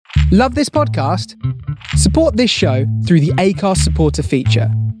Love this podcast? Support this show through the Acast supporter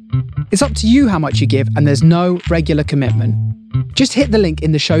feature. It's up to you how much you give, and there's no regular commitment. Just hit the link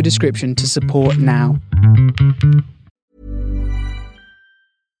in the show description to support now.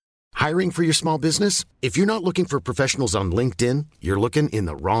 Hiring for your small business? If you're not looking for professionals on LinkedIn, you're looking in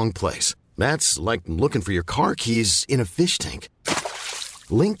the wrong place. That's like looking for your car keys in a fish tank.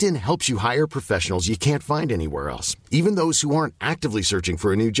 LinkedIn helps you hire professionals you can't find anywhere else, even those who aren't actively searching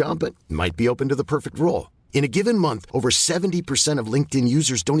for a new job but might be open to the perfect role. In a given month, over 70% of LinkedIn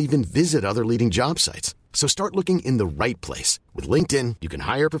users don't even visit other leading job sites. So start looking in the right place. With LinkedIn, you can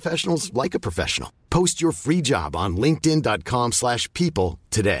hire professionals like a professional. Post your free job on linkedin.com/people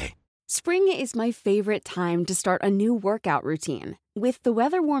today. Spring is my favorite time to start a new workout routine. With the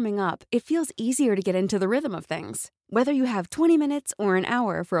weather warming up, it feels easier to get into the rhythm of things. Whether you have 20 minutes or an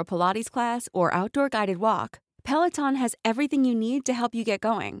hour for a Pilates class or outdoor guided walk, Peloton has everything you need to help you get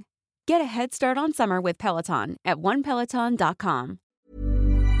going. Get a head start on summer with Peloton at onepeloton.com.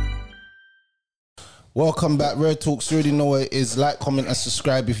 Welcome back, Rare Talks. You already know what it is. Like, comment and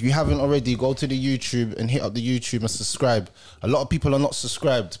subscribe. If you haven't already, go to the YouTube and hit up the YouTube and subscribe. A lot of people are not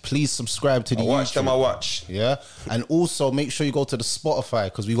subscribed. Please subscribe to the YouTube. I watch. Yeah. And also make sure you go to the Spotify,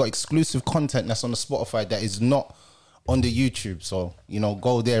 because we've got exclusive content that's on the Spotify that is not on the YouTube. So, you know,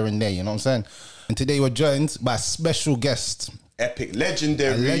 go there and there, you know what I'm saying? And today we're joined by a special guest. Epic,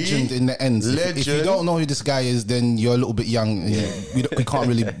 legendary. A legend in the ends. If you don't know who this guy is, then you're a little bit young. We can't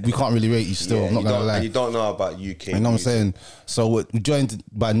really rate you still. I'm not gonna lie. You don't know about UK. You know what I'm saying? So we're joined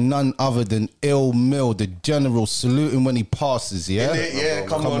by none other than Ill Mill, the general. Salute him when he passes. Yeah, yeah.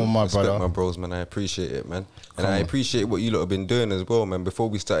 Come on, my brother. Respect my bros, man. I appreciate it, man. And I appreciate what you lot have been doing as well, man. Before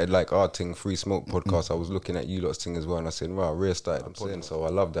we started like our thing, Free Smoke podcast, I was looking at you lot's thing as well, and I said, wow, Rare started. I'm saying, so I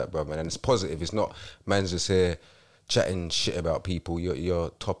love that, bro, man. And it's positive. It's not man's just here chatting shit about people, your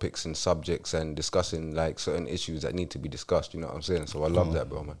topics and subjects, and discussing like certain issues that need to be discussed. You know what I'm saying? So I love that,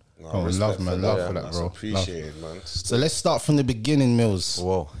 bro, man. Love for that, bro. Appreciate it, man. So let's start from the beginning, Mills.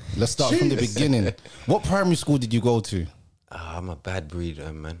 Whoa. Let's start from the beginning. What primary school did you go to? I'm a bad breed,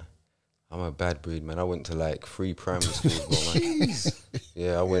 man. I'm a bad breed, man. I went to like 3 primary schools, bro, man.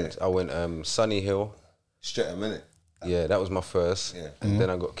 Yeah, I went Sunny Hill. Straight a minute. Yeah, that was my first. Yeah. And then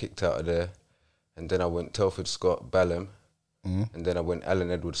I got kicked out of there. And then I went Telford Scott, Balham, and then I went Alan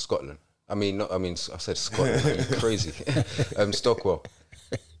Edwards, Scotland. I said Scotland, are you crazy? Stockwell.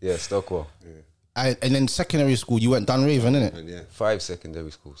 Yeah, Stockwell. Yeah. And then secondary school, you went Dunraven, innit? Yeah. 5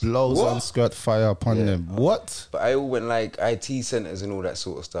 secondary schools. Blows and skirt fire upon them. What? But I all went like IT centres and all that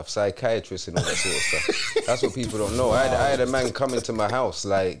sort of stuff, psychiatrists and all that sort of stuff. That's what people don't know. I had a man come into my house,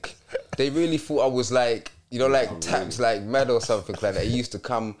 like, they really thought I was like, you know, like tapped like mad or something like that. He used to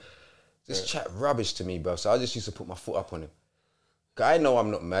come, just chat rubbish to me, bro. So I just used to put my foot up on him. Cause I know I'm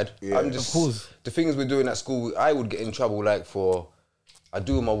not mad. Yeah, I'm just, the things we're doing at school, I would get in trouble like for, I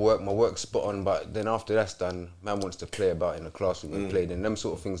do my work's spot on, but then after that's done, man wants to play about in the classroom and play, then them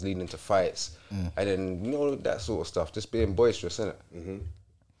sort of things lead into fights. And then, you know, that sort of stuff, just being boisterous, innit? Mm-hmm.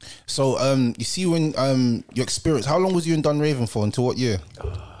 So, you see when your experience, how long was you in Dunraven for, until what year?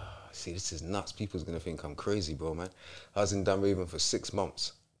 See, this is nuts. People's going to think I'm crazy, bro, man. I was in Dunraven for 6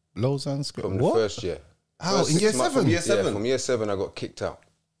 months. Lausanne? From the first year. How? First In year 6 months, 7? Yeah, from year 7 I got kicked out.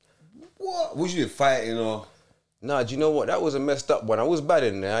 What? Was you fighting or? Nah, do you know what? That was a messed up one. I was bad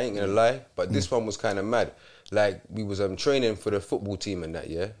in there, I ain't gonna lie. But this one was kind of mad. Like, we was training for the football team in that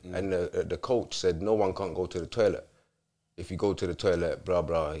year, and the coach said no one can't go to the toilet. If you go to the toilet, blah,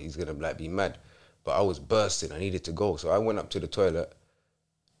 blah, he's gonna like be mad. But I was bursting, I needed to go. So I went up to the toilet.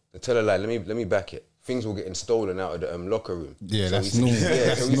 The teller like, let me back it. Things were getting stolen out of the locker room. Yeah, so that's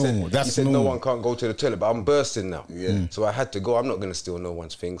normal. He said no one can't go to the toilet, but I'm bursting now. Yeah. So I had to go. I'm not going to steal no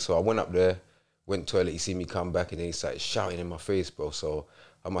one's thing. So I went up there, went to the toilet, he see me come back, and then he started shouting in my face, bro. So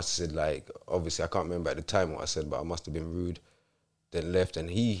I must have said, like, obviously I can't remember at the time what I said, but I must have been rude. Then left, and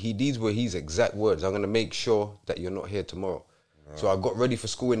these were his exact words. I'm going to make sure that you're not here tomorrow. Right. So I got ready for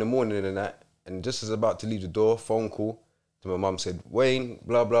school in the morning and that, and just as about to leave the door, phone call, to my mum said, Wayne,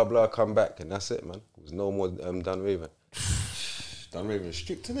 blah, blah, blah, come back. And that's it, man. There was no more Dunraven. Dunraven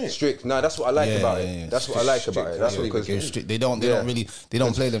strict, innit? Strict. No, that's what I like about it. That's what I like about it. That's because they don't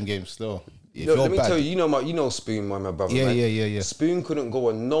play them games still. Let me tell you, you know Spoon, my brother, man. Yeah. Spoon couldn't go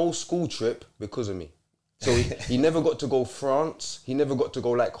on no school trip because of me. So he never got to go France. He never got to go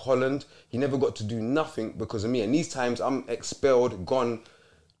like Holland. He never got to do nothing because of me. And these times I'm expelled, gone,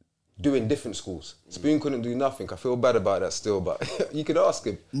 doing different schools. Spoon couldn't do nothing. I feel bad about that still, but you could ask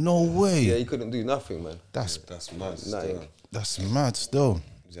him. No way. Yeah, he couldn't do nothing, man. That's mad. That's mad still.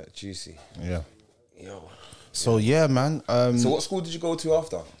 Is that juicy? Yeah. Yo. So yeah, man. So what school did you go to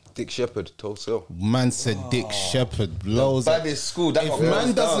after? Dick Shepherd, Tulse Hill. Man said Dick Shepherd blows. Baddest school. That If got man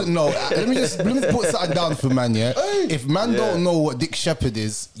closed doesn't down. know, let me put something down for man. Yeah, if man don't know what Dick Shepherd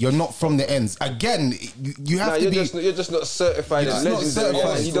is, you're not from the ends. Again, you have to be. You're just not certified. You're as just not legends.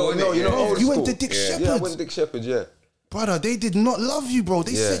 certified. You don't know. You're not Bro, old you school. went to Dick Shepherd. Yeah, I went to Dick Shepherd. Yeah. Brother, they did not love you, bro.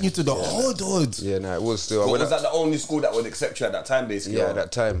 They sent you to the hood. Yeah, no, it was still. But was that the only school that would accept you at that time, basically? Yeah, or- at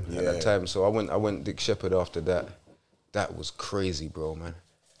that time. At Yeah. that time. So I went Dick Shepherd after that. That was crazy, bro, man.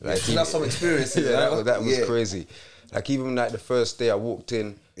 Like, so that's some experiences. Yeah, that was Yeah. crazy. Like even like the first day I walked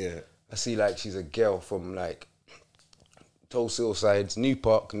in, Yeah. I see like she's a girl from like Tulse Hill sides, New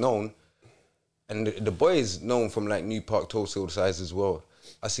Park, known, and the boys known from like New Park, Tulse Hill sides as well.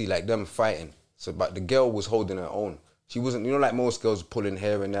 I see like them fighting. So, but the girl was holding her own. She wasn't, you know, like most girls pulling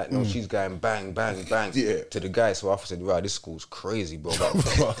hair and that. No, she's going bang, bang, bang to the guy. So I said, right, this school's crazy, bro.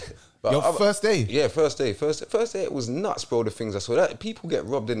 But Your first day? Yeah, first day. First day, it was nuts, bro, the things I saw. That people get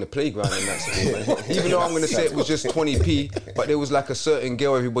robbed in the playground in that school, man. Even though I'm going to say it was just 20p, but there was like a certain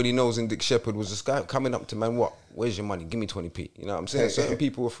girl everybody knows in Dick Shepherd was this guy coming up to, man, what? Where's your money? Give me 20p. You know what I'm saying? Certain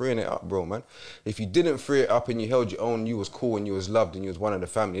people were freeing it up, bro, man. If you didn't free it up and you held your own, you was cool and you was loved and you was one of the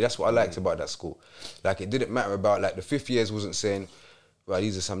family. That's what I liked about that school. Like, it didn't matter about, like, the fifth years wasn't saying, right,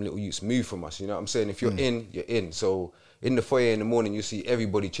 these are some little youths move from us. You know what I'm saying? If you're in, you're in. So in the foyer in the morning, you see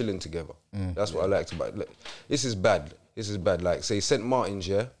everybody chilling together. That's what I liked about it. Like, this is bad. Like, say, St. Martin's,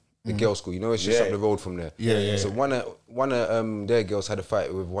 yeah? The girls' school. You know, it's just up the road from there. So one of their girls had a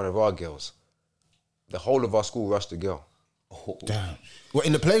fight with one of our girls. The whole of our school rushed the girl. Damn. What,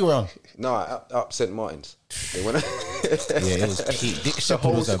 in the playground? No, up St. Martin's. They went. Yeah, it was key. Dick The Shepherd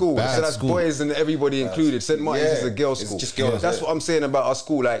whole was a school. bad So that's school. boys and everybody included. St. Martin's is a girls' It's school. just girls, That's yeah. what I'm saying about our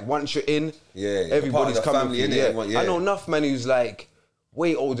school. Like, once you're in, you're everybody's part of the coming family, for you. innit? Yeah. Everyone- yeah. I know enough man who's like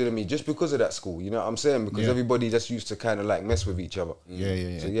way older than me just because of that school. You know what I'm saying? Because everybody just used to kind of like mess with each other.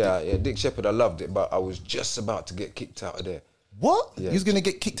 So yeah, Dick Shepherd, I loved it, but I was just about to get kicked out of there. What? Yeah. You was going to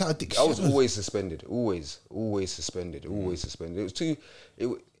get kicked out of Dick I was Shepherd? always suspended. Always suspended. Always suspended. It was too.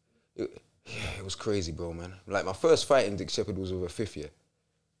 It was crazy, bro, man. Like, my first fight in Dick Shepherd was with a fifth year.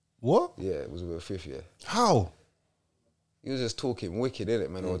 What? Yeah, it was with a fifth year. How? He was just talking wicked, innit,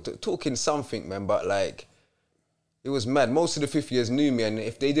 man? Or talking something, man, but like, it was mad. Most of the fifth years knew me, and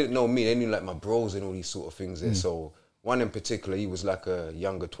if they didn't know me, they knew like my bros and all these sort of things there. So one in particular, he was like a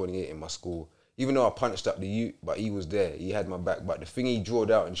younger 28 in my school. Even though I punched up the youth, but he was there. He had my back. But the thing he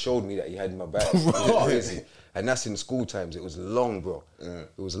drawed out and showed me that he had my back was crazy. And that's in school times. It was long, bro. It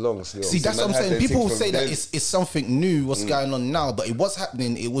was long still. See, that's what I'm man had saying. their People thing say from that then. it's something new, what's going on now, but it was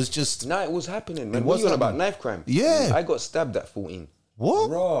happening. It was just... Nah, it was happening, man. It What was are you on about? happening. Knife crime? Yeah. I got stabbed at 14. What?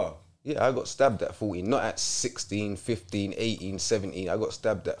 Raw. Yeah, I got stabbed at 14. Not at 16, 15, 18, 17. I got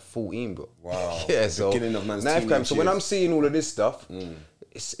stabbed at 14, bro. Wow. Yeah, The so beginning of man's knife crime. teenage So when years. I'm seeing all of this stuff,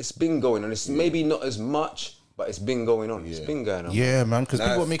 it's been going on. It's maybe not as much, but it's been going on. It's been going on. Yeah, man, because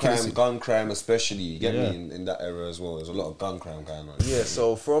people are Knife making crime, it... gun crime especially, you get Yeah. me, in that era as well. There's a lot of gun crime going on. Yeah,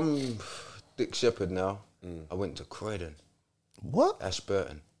 so from Dick Shepherd now, I went to Croydon, What?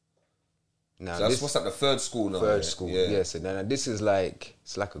 Ashburton. Now So that's what's at the third school now. third yeah? school. Yeah. Yeah, so now this is like,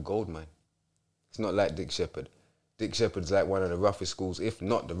 it's like a gold mine. It's not like Dick Shepherd. Dick Shepherd's like one of the roughest schools, if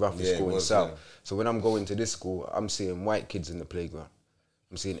not the roughest Yeah, it school in the was, South. yeah. So when I'm going to this school, I'm seeing white kids in the playground.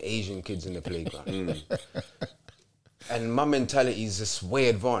 I'm seeing Asian kids in the playground. And my mentality is just way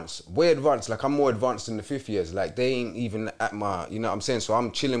advanced. Way advanced. Like, I'm more advanced than the fifth years. Like, they ain't even at my, you know what I'm saying? So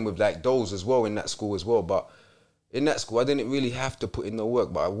I'm chilling with like those as well in that school as well. But in that school, I didn't really have to put in no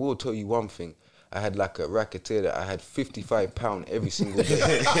work. But I will tell you one thing. I had like a racketeer that I had £55 every single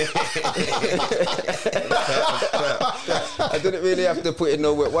day. I didn't really have to put in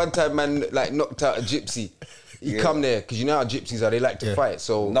no work. One time, man, like knocked out a gypsy. He come there, because you know how gypsies are, they like to fight.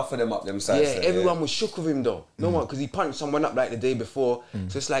 So Enough of them up them sides. yeah, there, everyone was shook with him though. No one, because he punched someone up like the day before.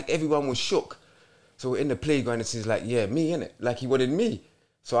 So it's like everyone was shook. So we're in the playground, it's like, yeah, me, innit? Like, he wanted me.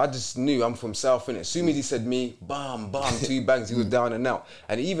 So I just knew I'm from South, innit? As soon as he said me, bam, bam, 2 bangs, he was down and out.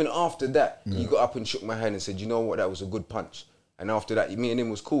 And even after that, he got up and shook my hand and said, you know what, that was a good punch. And after that, me and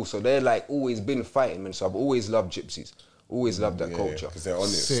him was cool. So they're like always been fighting, man. So I've always loved gypsies. Always loved that culture. because they're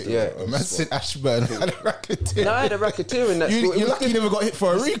honest. Sick. Yeah. Man said Ashburn had a racketeer. No, I had a racketeer in that school. It You're was lucky you never got hit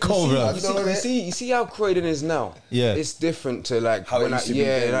for a recall, bro. You see how Croydon is now. Yeah. It's different to like How it when used to be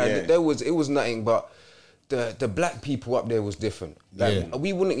then, yeah. it was nothing, but the black people up there was different. Like,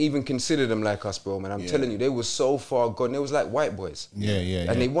 we wouldn't even consider them like us, bro, man. I'm telling you, they were so far gone. They was like white boys.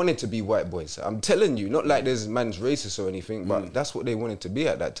 And they wanted to be white boys. I'm telling you, not like there's man's racist or anything, but that's what they wanted to be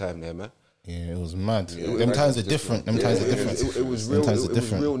at that time there, man. Yeah, it was mad. Yeah, Them it times was are different. Them Yeah, times are it different. was- It was Them real. times It are was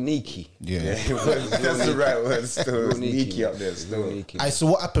different. real sneaky. Yeah. That's the right word. Still, Real it's sneaky up there. Real Still, sneaky. Aye, so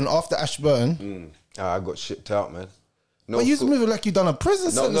what happened after Ashburton? I got shipped out, man. No, Well, you school- moving like you done a prison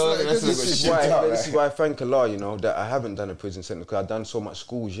No, sentence. no, like, this this is is why. shit. This is why I thank Allah, you know, that I haven't done a prison sentence because I've done so much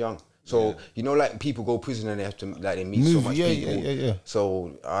schools young. So you know, like people go prison and they have to like they meet so Move, much yeah, people. yeah.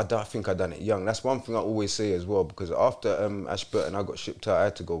 So I think I done it young. That's one thing I always say as well because after Ashburton, I got shipped out. I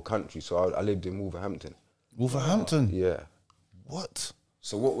had to go country, so I lived in Wolverhampton. Wolverhampton. Yeah. What?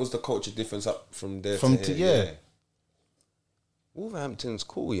 so what was the culture difference up from there From to to- here? yeah. Wolverhampton's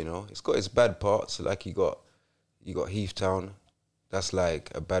cool, you know. It's got its bad parts. Like you got Heathtown. That's like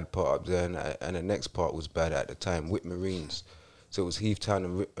a bad part up there, and the next part was bad at the time. Whit Marines. So it was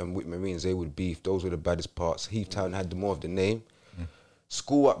Heathtown and Whit Marines. They would beef. Those were the baddest parts. Heathtown had the more of the name.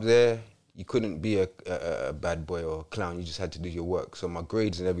 School up there, you couldn't be a bad boy or a clown. You just had to do your work. So my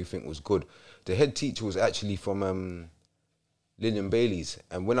grades and everything was good. The head teacher was actually from Lillian Bailey's,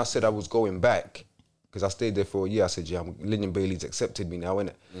 and when I said I was going back, because I stayed there for a year, I said, yeah, Lillian Bailey's accepted me now,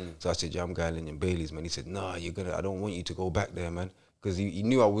 innit? So I said, yeah, I'm going Lillian Bailey's, man. He said, nah, I don't want you to go back there, man. Because he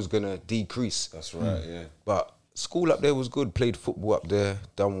knew I was going to decrease. That's right. Yeah. But school up there was good, played football up there,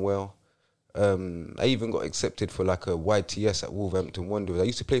 done well. I even got accepted for like a YTS at Wolverhampton Wanderers. I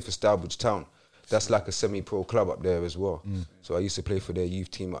used to play for Stourbridge Town. That's like a semi-pro club up there as well. So I used to play for their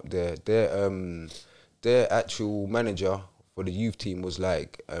youth team up there. Their actual manager for the youth team was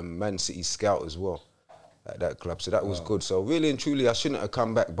like Man City scout as well at that club. So that was good. So really and truly, I shouldn't have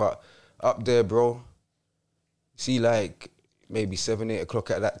come back. But up there, bro, see like maybe 7, 8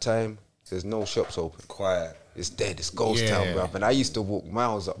 o'clock at that time, there's no shops open. Quiet. It's dead. It's ghost Yeah. town, bro. And I used to walk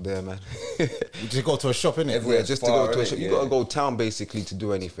miles up there, man. You just go to a shop, innit? Everywhere. Yeah, just to far, go to a innit? shop. You Yeah. got to go town basically to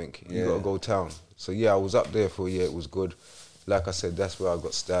do anything. You Yeah. got to go town. So yeah, I was up there for a year. It was good. Like I said, that's where I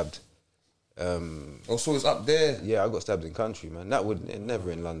got stabbed. Oh, so it's up there. Yeah, I got stabbed in country, man. That would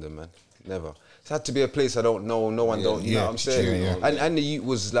never in London, man. Never. It had to be a place I don't know. No one don't. You know what I'm saying? yeah. And the youth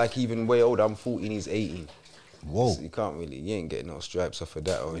was like even way older. I'm 14. He's 18. Whoa. So you can't really. You ain't getting no stripes off of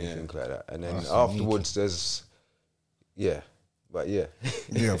that or anything like that. And then That's afterwards, there's. Yeah, but yeah.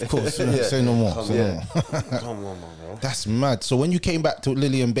 Yeah, of course. Yeah. Say no more. Say no Yeah. more. Come on, man, bro. That's mad. So when you came back to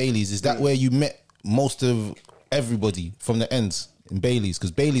Lillian Bailey's, is that where you met most of everybody from the ends in Bailey's?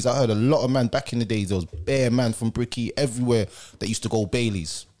 Because Bailey's, I heard a lot of man back in the days. There was bare man from Bricky everywhere that used to go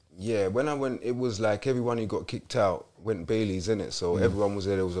Bailey's. Yeah, when I went, it was like everyone who got kicked out went Bailey's, innit? So everyone was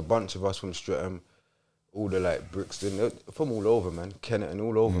there. There was a bunch of us from Streatham, all the like Brixton, from all over, man. Kennet and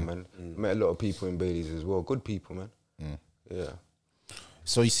all over, man. Met a lot of people in Bailey's as well. Good people, man. Yeah.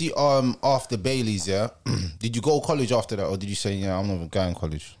 So you see, after Bailey's, yeah, did you go to college after that, or did you say, yeah, I'm not going to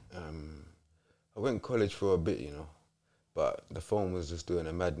college? I went to college for a bit, you know, but the phone was just doing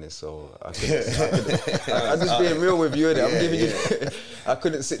a madness, so I couldn't. I'm just being real with you, innit? I'm giving you. I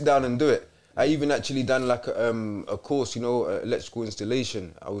couldn't sit down and do it. I even actually done like a course, you know, electrical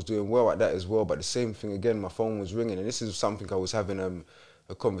installation. I was doing well at that as well, but the same thing again. My phone was ringing, and this is something I was having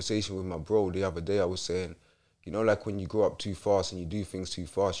a conversation with my bro the other day. I was saying, you know, like when you grow up too fast and you do things too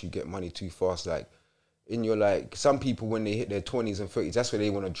fast, you get money too fast. Like in your like, some people when they hit their 20s and 30s, that's where they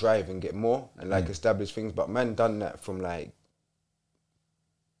want to drive and get more and like establish things. But man done that from like,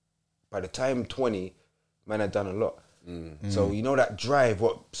 by the time 20, man had done a lot. So you know that drive,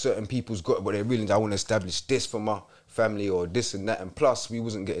 what certain people's got, but they really, I want to establish this for my family or this and that. And plus, we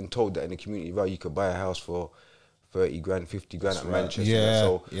wasn't getting told that in the community, right, you could buy a house for 30 grand, 50 grand at Manchester. Yeah,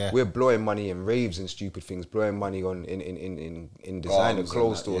 so yeah. we're blowing money in raves and stupid things, blowing money on in designer Arms clothes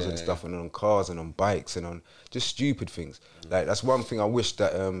and that, stores and yeah, stuff, and on cars and on bikes and on just stupid things. Like that's one thing I wish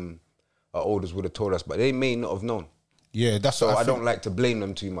that our elders would have told us, but they may not have known. Yeah, that's So what I think. don't like to blame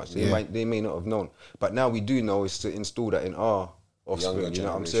them too much. They may not have known, but now we do know is to install that in our offspring. Younger You know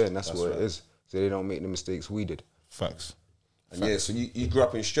what I'm generation, saying? That's what right. it is. So they don't make the mistakes we did. Facts. And yeah, so you grew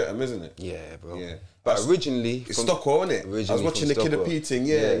up in Streatham, isn't it? Yeah, bro. Yeah. But That's- originally, It's Stockwell, isn't it? I was watching the Kid of P thing,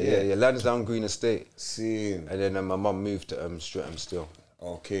 yeah. Lansdowne Green Estate, Seeing. and then my mum moved to Streatham still.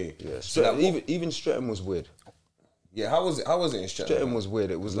 Okay. Yeah, So Streatham, like, even Streatham was weird. yeah, how was it in Streatham? Streatham was weird.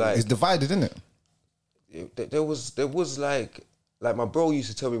 It was like It's divided, isn't it? there was like my bro used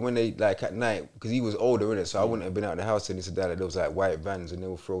to tell me when they like at night, because he was older, innit, so I wouldn't have been out of the house, and he said that there was like white vans and they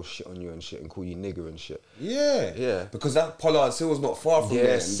would throw shit on you and shit and call you nigger and shit. Yeah. Yeah. Because that Pollard's Hill was not far from there.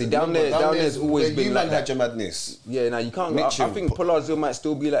 Yes, see, down there's always where been you like man had that. your madness. Yeah, now you can't. I Mitchell. think Pollard's Hill might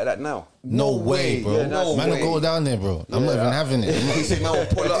still be like that now. No way, bro. Yeah, no man way. will go down there, bro. I'm not even having He it. said, man, will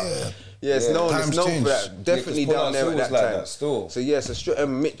pull up. Yeah, it's known Times for changed. that. Definitely 'cause down there Pollard's at that Hill was like time. that still. So yeah, so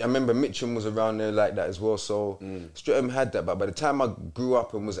Streatham, I remember Mitcham was around there like that as well. So Streatham had that, but by the time I grew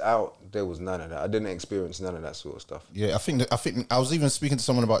up and was out, there was none of that. I didn't experience none of that sort of stuff. Yeah, I think I was even speaking to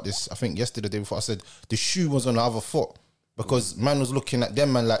someone about this. I think yesterday, the day before. I said the shoe was on the other foot because man was looking at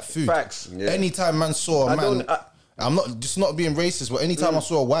them man like food. Facts. Yeah. Anytime man saw a man, I'm not just not being racist, but anytime I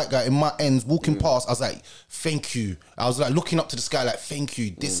saw a white guy in my ends walking past, I was like, "Thank you." I was like looking up to the sky, like, "Thank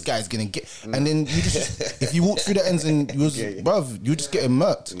you." This guy's gonna get. And then you just, if you walk through the ends and you was, bruv, you just getting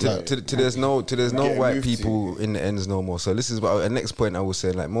murked. Like, There's no Getting white moved people in the ends no more. So this is what the next point I was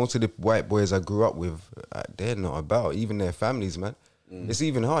saying. Like most of the white boys I grew up with, they're not about even their families, man. It's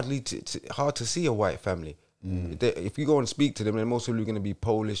even hard to see a white family. If you go and speak to them, they're most probably going to be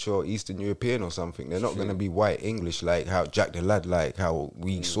Polish or Eastern European or something. They're not going to be white English like how Jack the Lad, like how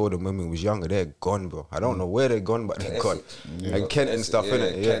we saw them when we was younger. They're gone, bro. I don't know where they're gone, but they're gone. And Kent and stuff,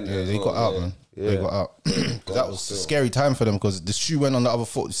 innit? Kent yeah, as they well, got out, yeah. man. They got out. 'Cause that was a scary time for them because the shoe went on the other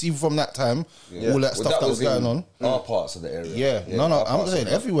foot. See, from that time, all that stuff that was going on. Our parts of the area. Yeah, no, our I'm parts saying of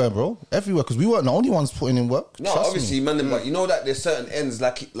the- everywhere, bro. Everywhere, because we weren't the only ones putting in work. No, Trust obviously, me. man. But you know that there's certain ends,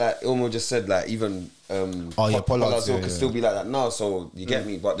 like Ilmo just said, like even Pollard's, Hill yeah, could yeah. still be like that now. So you get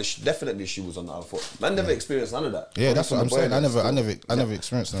me. But definitely she was on the other foot. Man, never experienced none of that. Yeah, that's what I'm saying. I never I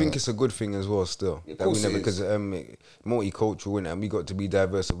experienced that. think it's a good thing as well. Still, Of that we course never it because is. multicultural and we got to be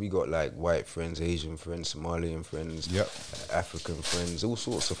diverse. So we got like white friends, Asian friends, Somalian friends, Yep. African friends, all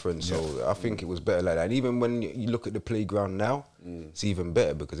sorts of friends. So I think it was better like that. And even when you look at the playground now, it's even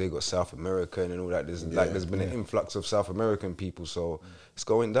better because they got South American and all that. There's been an influx of South American people, so it's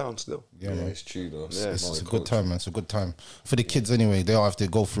going down still. Yeah, it's true though. It's a good time, man. It's a good time for the kids anyway. They don't have to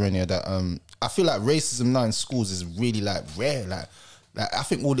go through any of that. I feel like racism now in schools is really like rare. Like I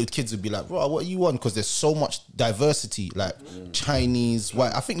think all the kids would be like, bro, what are you on? Because there's so much diversity, like Chinese,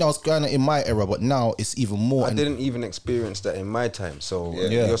 white. I think that was going on in my era, but now it's even more. I didn't even experience that in my time, so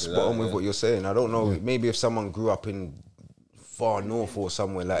Yeah. you're spot on with what you're saying. I don't know, maybe if someone grew up in far north or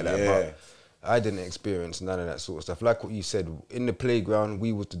somewhere like that, but I didn't experience none of that sort of stuff. Like what you said, in the playground,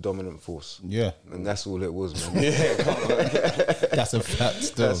 we was the dominant force. Yeah. And that's all it was, man. That's a fact.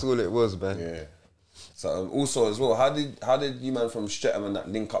 Still. That's all it was, man. Yeah. So also as well, how did you man from Streatham and that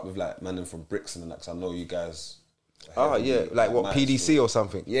link up with like man from Brixton and that? 'Cause I know you guys. Oh yeah, like what, Mad PDC still. or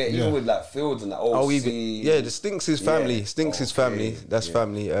something? Yeah, even with like Fields and that. Oh, the Stinks is family. Yeah. Stinks is family. That's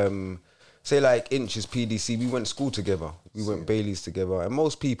family. Say like Inch is PDC. We went to school together. We went Bailey's together. And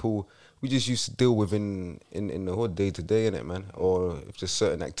most people we just used to deal with in the hood day to day, innit, man? Or if just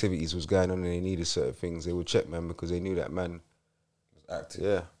certain activities was going on and they needed certain things, they would check man because they knew that man. Active.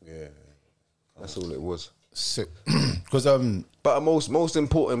 Yeah, Yeah. that's all it was. Sick. Because But a most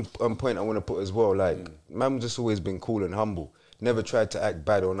important point I want to put as well, like man just always been cool and humble. Never tried to act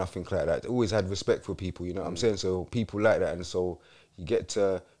bad or nothing like that. Always had respect for people, you know what I'm saying? So people like that, and so you get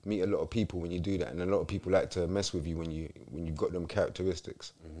to meet a lot of people when you do that, and a lot of people like to mess with you when you've got them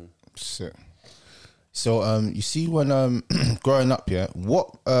characteristics. Sick. So you see when growing up, yeah,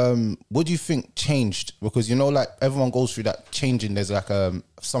 what do you think changed? Because you know, like everyone goes through that changing. There's like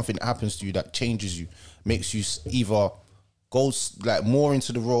something that happens to you that changes you, makes you either goes like more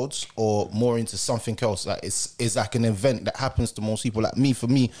into the roads or more into something else. Like it's like an event that happens to most people. Like me, for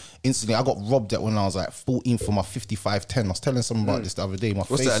me, instantly, I got robbed at when I was like 14 for my 5510. I was telling someone about this the other day. My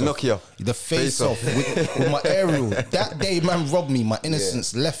What's face that, off, Nokia? The face off with my aerial. That day, man robbed me. My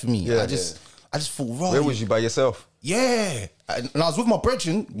innocence left me. Yeah. I just thought, right. Where was you by yourself? Yeah, and I was with my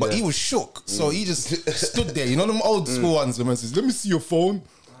brethren, but he was shook, so he just stood there. You know them old school ones. The man says, "Let me see your phone."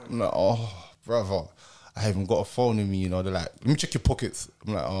 I'm like, "Oh, brother, I haven't got a phone in me." You know, they're like, "Let me check your pockets."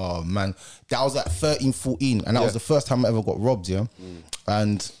 I'm like, "Oh man," that was like 13, 14, and that was the first time I ever got robbed. Yeah,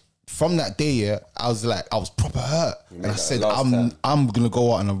 and from that day, yeah, I was proper hurt, and I said, I'm gonna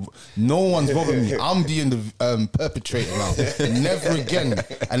go out and no one's robbing me. I'm being the perpetrator now, never again.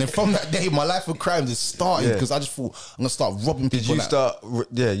 And then from that day, my life of crime just started because I just thought I'm gonna start robbing people. Did you start?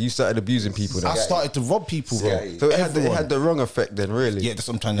 Yeah, you started abusing people. Then. I started to rob people, bro. So it had the wrong effect then, really. Yeah, that's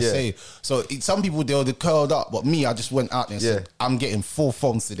what I'm trying to say. So some people they're curled up, but me, I just went out there and said, I'm getting 4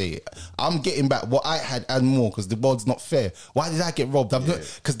 phones today. I'm getting back what I had and more because the world's not fair. Why did I get robbed?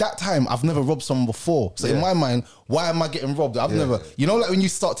 Because that time I've never robbed someone before. So in my mind, why am I getting robbed? I've never. You know, like when you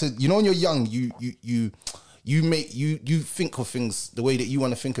start to, you know, when you're young, you think of things the way that you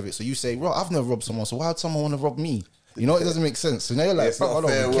want to think of it. So you say, "Bro, I've never robbed someone. So why would someone want to rob me?" You know, it doesn't make sense. So now you're like, It's not I don't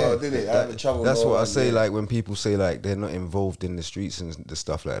fair really care. world, did it? I have trouble. That's what I say. Like when people say like they're not involved in the streets and the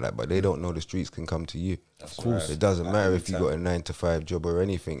stuff like that, but they don't know the streets can come to you. Of course, it doesn't matter if you got a 9 to 5 job or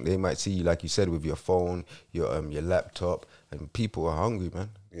anything. They might see you, like you said, with your phone, your laptop, and people are hungry, man.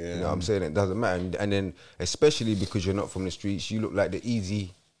 Yeah. You know what I'm saying? It doesn't matter. And then, especially because you're not from the streets, you look like the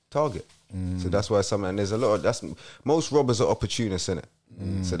easy target. So that's why and there's a lot of, most robbers are opportunists, innit?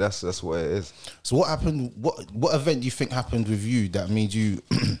 So that's what it is. So what happened? What event do you think happened with you that made you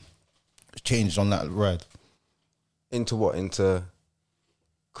changed on that ride? Into what? Into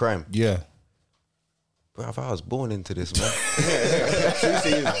crime? Yeah. Bruv, I was born into this, man.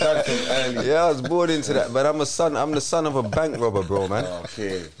 early. Yeah, I was born into that. But I'm the son of a bank robber, bro, man.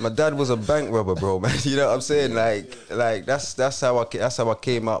 Okay. My dad was a bank robber, bro, man. You know what I'm saying? Like that's how I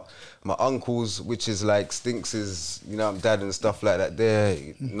came up. My uncles, which is like Stinks' dad and stuff like that, they're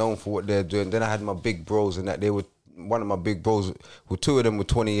known for what they're doing. Then I had my big bros and that. They were, one of my big bros, two of them were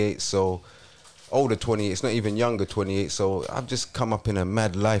 28, so older 28, it's not even younger 28. So I've just come up in a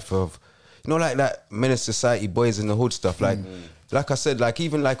mad life of, like that Menace Society, Boys in the Hood stuff. Like I said, like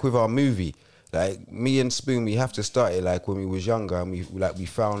even like with our movie, like me and Spoon, we have to start it like when we was younger, and we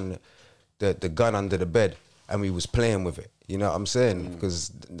found the gun under the bed and we was playing with it. You know what I'm saying? Because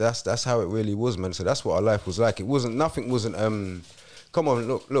that's how it really was, man. So that's what our life was like. Nothing wasn't. Come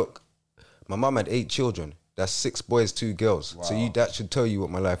on, look. My mum had 8 children. That's 6 boys, 2 girls. Wow. So that should tell you what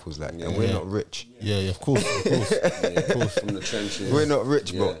my life was like. And we're not rich. Yeah, of course. From the trenches. We're not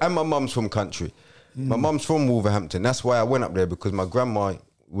rich, bro. And my mum's from country. My mum's from Wolverhampton. That's why I went up there, because my grandma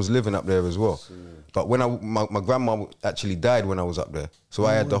was living up there as well. But when my grandma actually died when I was up there. So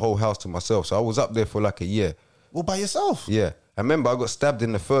I had the whole house to myself. So I was up there for like a year. All by yourself? Yeah. I remember I got stabbed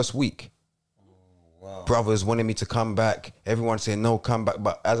in the first week. Wow. Brothers wanted me to come back. Everyone saying, no, come back.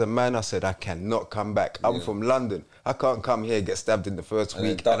 But as a man, I said, I cannot come back. I'm from London. I can't come here, get stabbed in the first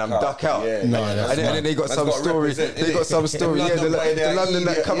week, and I'm duck out. Yeah, and then they got some story. They got some story. Yeah, the London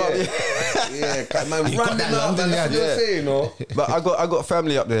that come up. Yeah, man, running up. That's what you're saying, no? But I got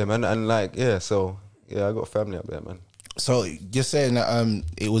family up there, man. And like, I got family up there, man. So you're saying that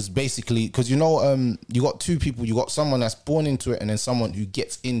it was basically because you got 2 people. You got someone that's born into it, and then someone who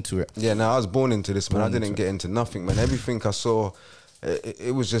gets into it. Yeah, I was born into this, man. I didn't get into nothing, man. Everything I saw,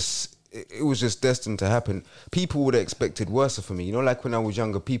 it was just destined to happen. People would have expected worse for me. Like when I was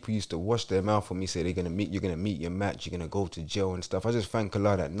younger, people used to wash their mouth on me, say you're gonna meet your match, you're gonna go to jail and stuff. I just thank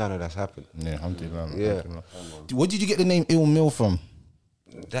Allah that none of that's happened. Yeah, alhamdulillah. Yeah. Alhamdulillah. Where did you get the name Ill Mill from?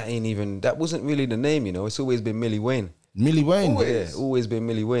 That wasn't really the name, It's always been Millie Wayne. Millie Wayne? Yeah, always been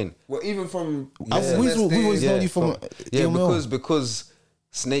Millie Wayne. Well, even from... We've always known you from Ill Mill. because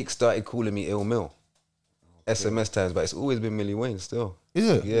Snake started calling me Ill Mill. SMS times, but it's always been Millie Wayne still. Is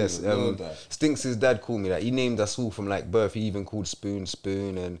it? Yes. Stinks' dad called me that. He named us all from like birth. He even called Spoon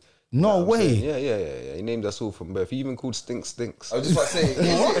and... No way. Yeah. He named us all from birth. He even called Stinks. I was just about to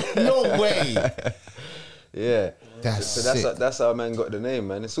say... What? No way. Yeah. That's how man got the name,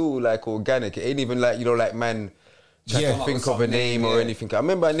 man. It's all like organic. It ain't even like, like man... Try to think of a name or anything. I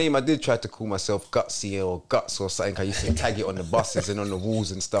remember a name I did try to call myself Gutsy or Guts or something. I used to tag it on the buses and on the walls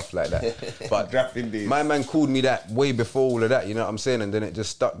and stuff like that. But my man called me that way before all of that, you know what I'm saying? And then it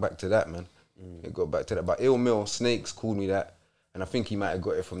just stuck back to that, man. It got back to that. But Ill Mill, Snakes called me that. And I think he might have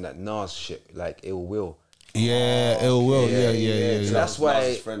got it from that Nas shit, like Ill Will. Yeah, Ill Will. Yeah. So that's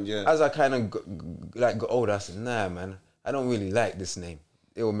why, friend, as I kind of got older, I said, nah, man, I don't really like this name.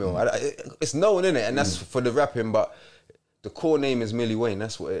 Ill Mill. It's known, innit? And that's for the rapping, but the core name is Millie Wayne.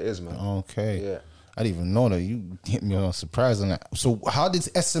 That's what it is, man. Okay. Yeah. I didn't even know that. You hit me on a surprise on that. So how did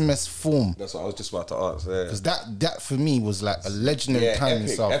SMS form? That's what I was just about to ask. Yeah. Because that for me was like a legendary time in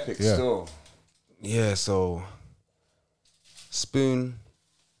South. Epic still. Yeah, so Spoon,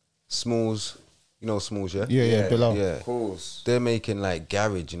 Smalls, Smalls, yeah? Yeah, below. Yeah. Of course. They're making like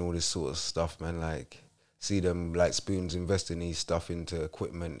garage and all this sort of stuff, man. Like, see them like Spoons investing these stuff into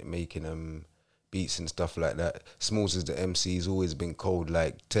equipment, making beats and stuff like that. Smalls is the MC. He's always been cold,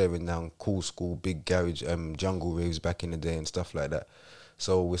 like tearing down Cool School, big garage, jungle raves back in the day and stuff like that.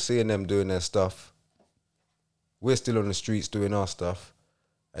 So we're seeing them doing their stuff. We're still on the streets doing our stuff.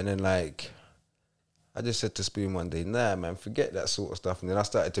 And then like, I just said to Spoon one day, nah, man, forget that sort of stuff. And then I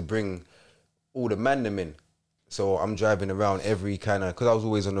started to bring all the man them in. So I'm driving around every kind of, because I was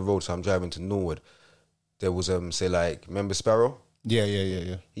always on the road, so I'm driving to Norwood. There was, say like, remember Sparrow? Yeah.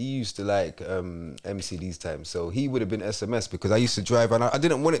 He used to like MC these times. So he would have been SMS because I used to drive and I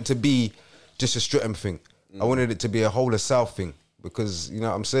didn't want it to be just a Streatham thing. I wanted it to be a whole of South thing because, you know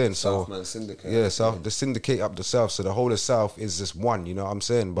what I'm saying? Southman Syndicate. Yeah, South, the syndicate up the South. So the whole of South is just one, you know what I'm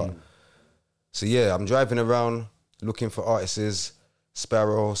saying? But so yeah, I'm driving around looking for artists,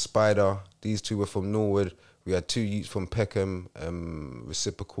 Sparrow, Spider. These 2 were from Norwood. We had 2 youths from Peckham,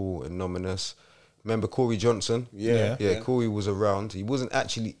 Reciprocal and Nominous. Remember Corey Johnson? Yeah. Corey was around. He wasn't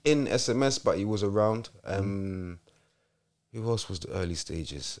actually in SMS, but he was around. Who else was the early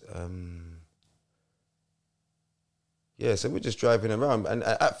stages? Yeah, so we're just driving around, and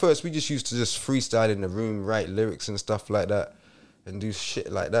at first we just used to just freestyle in the room, write lyrics and stuff like that, and do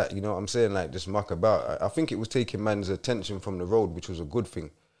shit like that. You know what I'm saying? Like just muck about. I think it was taking man's attention from the road, which was a good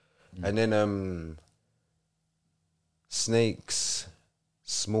thing. And then Snakes,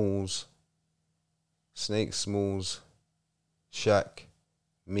 Smalls, Shaq,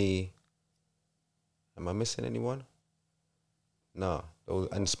 me. Am I missing anyone? No.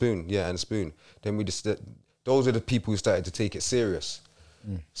 And Spoon, and Spoon. Then we just, those are the people who started to take it serious.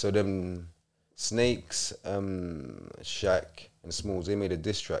 So them Snakes, Shaq, and Smalls, they made a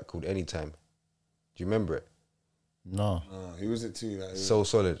diss track called Anytime. Do you remember it? No. Who was it too? So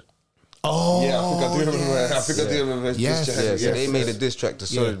Solid. Oh, yeah, I think I do remember. I think I do remember. Yes. This track. Yeah, so they made a diss track to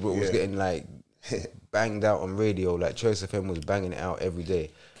Solid, but was Yeah. getting like banged out on radio. Like Choice FM was banging it out every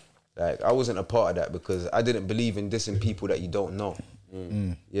day. Like I wasn't a part of that because I didn't believe in dissing people that you don't know.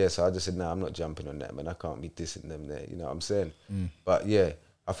 Yeah, so I just said, nah, I'm not jumping on that, man. I can't be dissing them there. You know what I'm saying? But yeah,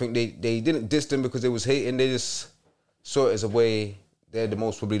 I think they didn't diss them because they was hating. They just saw it as a way. They're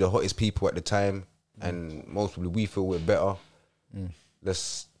probably the hottest people at the time, and most probably we feel we're better.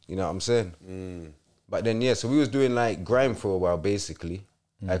 Let's, you know what I'm saying? But then yeah, so we was doing like grime for a while, basically.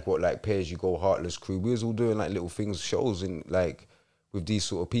 Like Pay As You Go, Heartless Crew. We was all doing like little things, shows in like with these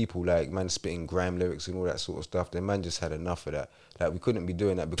sort of people, like man spitting grime lyrics and all that sort of stuff. Then man just had enough of that. Like we couldn't be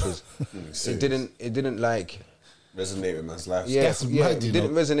doing that because it didn't like resonate with man's life. yeah, That's yeah, mad, it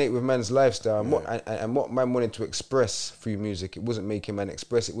didn't resonate with man's lifestyle. And what man wanted to express through music, it wasn't making man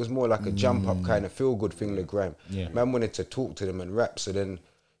express. It was more like a jump up kind of feel good thing, the grime. Yeah. Man wanted to talk to them and rap. So then,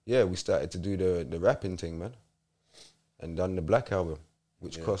 yeah, we started to do the rapping thing, man, and done the Black album,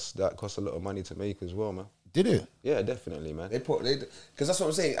 which cost a lot of money to make as well, man. Did it? Yeah, definitely, man. Because that's what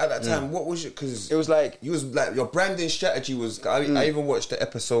I'm saying. At that time, what was your? Because It was like you was like your branding strategy was. I even watched the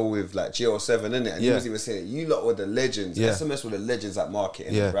episode with like GL7 in it, and he was even saying you lot were the legends. Yeah. SMS were the legends at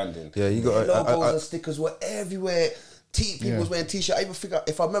marketing and branding. Yeah, you got logos and stickers were everywhere. People was wearing t-shirt. I even think,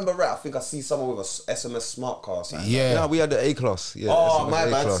 if I remember right, I think I see someone with a SMS smart car. Yeah. No, we had the A-class. Yeah, Oh, SMS my bad.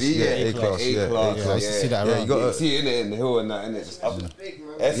 A-class. See, yeah, yeah, A-class. A-class. Yeah, I used to see that Yeah, around. you got You see it in the hill and that,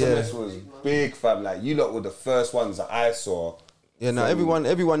 innit? SMS was big, fam. Like, you lot were the first ones that I saw. Yeah, no,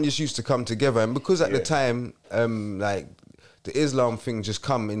 everyone just used to come together, and because at the time, like the Islam thing just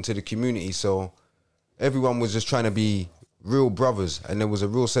come into the community, so everyone was just trying to be real brothers, and there was a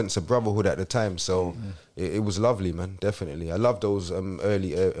real sense of brotherhood at the time. So it was lovely, man. Definitely, I love those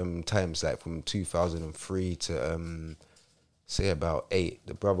early times, like from 2003 to say about 8.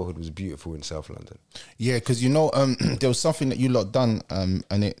 The brotherhood was beautiful in South London. Yeah, because there was something that you lot done, and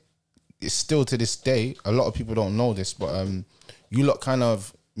it's still to this day. A lot of people don't know this, but you lot kind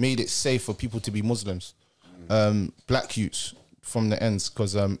of made it safe for people to be Muslims, black youths from the ends,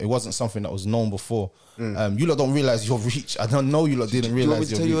 because it wasn't something that was known before. You lot don't realize your reach. I don't know you lot didn't Do you want me realize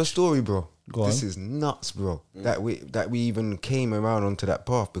to your tell you a reach. story, bro? Go This on. is nuts, bro. That we even came around onto that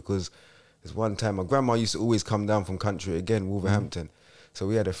path because there's one time my grandma used to always come down from country again, Wolverhampton. So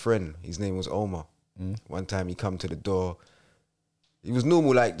we had a friend. His name was Omar. One time he come to the door. He was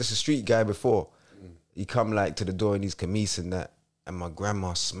normal, like just a street guy before. He come like to the door in his camise and that. And my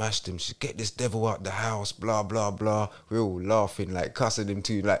grandma smashed him. She get this devil out the house, blah, blah, blah. We're all laughing, like cussing him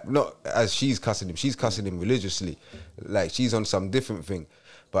too. Like, not as she's cussing him. She's cussing him religiously. Like, she's on some different thing.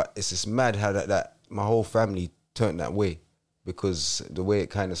 But it's just mad how that my whole family turned that way because the way it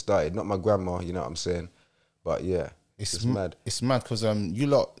kind of started. Not my grandma, you know what I'm saying? But yeah, it's mad. It's mad because you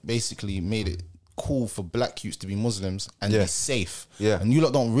lot basically made it cool for black youths to be Muslims and be safe. Yeah. And you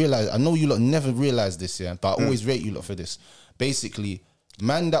lot don't realize. I know you lot never realized this, yeah. But I always rate you lot for this. Basically,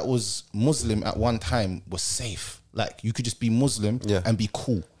 man that was Muslim at one time was safe. Like, you could just be Muslim and be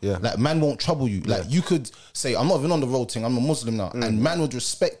cool. Yeah. Like, man won't trouble you. Like, you could say, I'm not even on the road thing, I'm a Muslim now. And man would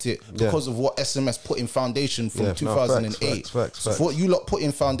respect it because of what SMS put in foundation from 2008. Facts. So for what you lot put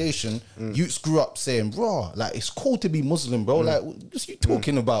in foundation, youths grew up saying, bro, like, it's cool to be Muslim, bro. Like, what's you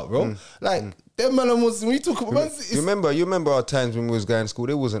talking about, bro? Like, them man are Muslim, we talk about... You remember our times when we was going to school,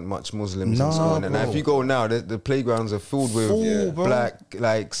 there wasn't much Muslims in school. And bro. if you go now, the playgrounds are filled with bro. black,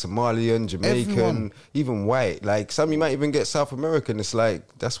 like Somalian, Jamaican, Everyone. even white. Like some you might even get South American. It's like,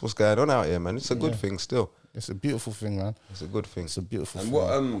 that's what's going on out here, man. It's a good thing still. It's a beautiful thing, man. It's a good thing. It's a beautiful And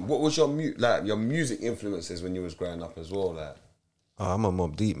thing. what was your your music influences when you was growing up as well? Like Oh, I'm a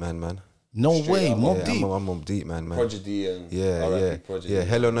Mobb Deep man. No way, up, Mobb Yeah, Deep. I'm a Mobb Deep man. Prodigy and Yeah. R.I.P. Prodigy. Yeah,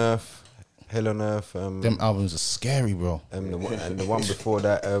 Hell on Earth. Hell on Earth. Them albums are scary, bro. And the one before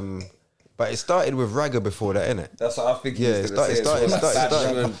that, But it started with Ragga before that, innit? That's what I think. Yeah, it started.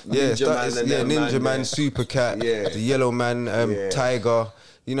 Ninja Man, Supercat, the Yellow Man, Tiger.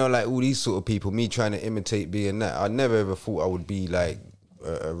 You know, like all these sort of people. Me trying to imitate being that. I never ever thought I would be like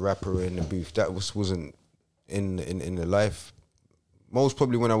a rapper in the booth. That wasn't in the life. Most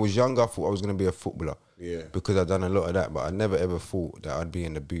probably when I was younger, I thought I was gonna be a footballer. Yeah. Because I'd done a lot of that, but I never ever thought that I'd be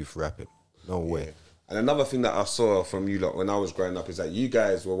in the booth rapping. No way. And another thing that I saw from you lot when I was growing up is that you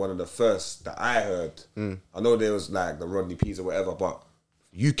guys were one of the first that I heard. I know there was like the Rodney P's or whatever, but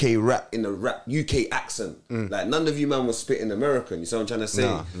UK rap in the UK accent. Like none of you man was spitting American. You see what I'm trying to say?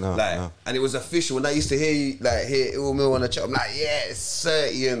 No. And it was official. When I used to hear Ill Mill on the chat, I'm like, yeah, it's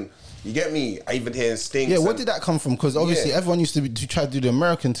 30 and you get me? I even hear Stinks. Yeah, where did that come from? Because obviously everyone used to try to do the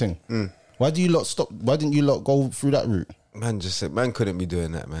American thing. Why do you lot stop? Why didn't you lot go through that route? Man just said, man couldn't be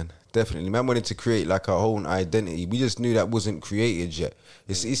doing that, man. Definitely. Man wanted to create like our own identity. We just knew that wasn't created yet.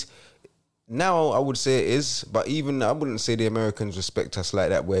 It's now I would say it is, but even I wouldn't say the Americans respect us like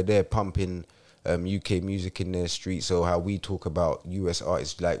that, where they're pumping UK music in their streets, or how we talk about US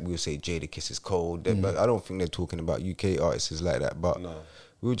artists, like we'll say Jadakiss is cold. But I don't think they're talking about UK artists like that. But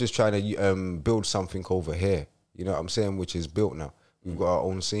we were just trying to build something over here, you know what I'm saying, which is built now. We've got our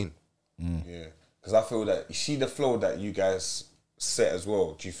own scene. Yeah, because I feel that you see the flow that you guys set as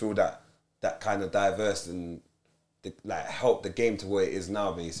well. Do you feel that kind of diverse and like helped the game to where it is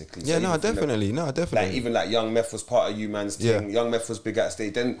now, basically? Yeah, so definitely. Like even like Young Meth was part of you man's team. Young Meth was big at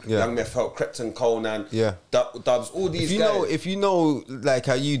stage. Then Young Meth helped Krypton, Conan, Dubs, all these guys. If you know like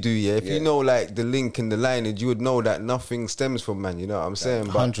how you do, if you know like the link and the lineage, you would know that nothing stems from man. You know what I'm saying?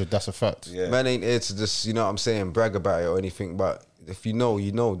 100, that's a fact. Man ain't here to just, you know what I'm saying, brag about it or anything. But if you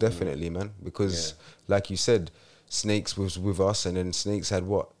know, definitely, man. Because like you said, Snakes was with us, and then Snakes had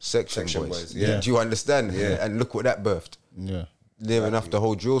what? Section Boys. Do you understand? And look what that birthed. Near enough the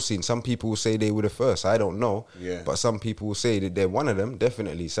whole drill scene. Some people will say they were the first. I don't know. But some people will say that they're one of them.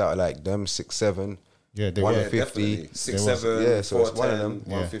 Definitely. So like them 6'7". Yeah, they 150, were. 6'7", so it's one of them.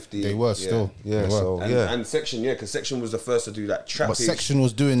 150. They were still. And Section, because Section was the first to do that trappish. But Section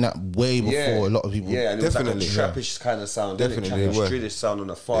was doing that way before a lot of people. Yeah, and it was like a trappish kind of sound. Definitely, they were. Drillish sound on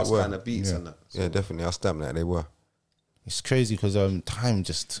the fast kind of beats and that. Yeah, definitely. I'll stamp that. They were. It's crazy because time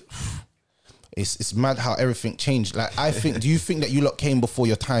just... It's mad how everything changed. Like I think, do you think that you lot came before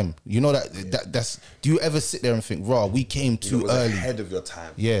your time? You know that's. Do you ever sit there and think, "Raw, we came too early, ahead of your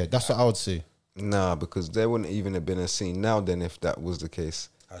time"? Yeah, that's what I would say. Nah, because there wouldn't even have been a scene now then if that was the case.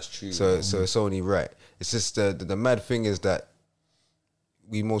 That's true. So it's only right. It's just the mad thing is that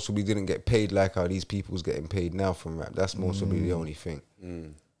we most probably didn't get paid like how these people's getting paid now from rap. That's most probably the only thing.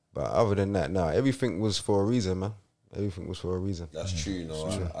 But other than that, everything was for a reason, man. Everything was for a reason. That's true,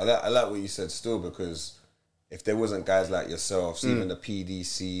 I like what you said still, because if there wasn't guys like yourselves, even the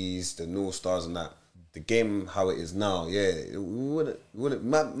PDCs, the North Stars and that, the game how it is now, we wouldn't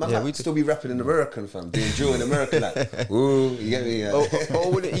we'd still be rapping in American, fam, doing drill in American, like, ooh, you get me?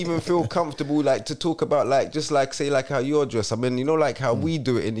 Or wouldn't even feel comfortable like to talk about like just like say like how you're dressed. I mean, you know, like how we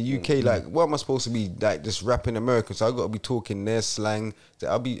do it in the UK. Like, what am I supposed to be like just rapping American? So I got to be talking their slang.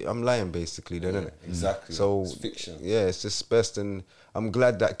 I'm lying basically, then, isn't it? Exactly. So it's fiction. Yeah, it's just best, and I'm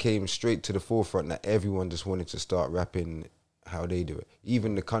glad that came straight to the forefront. That everyone just wanted to start rapping how they do it.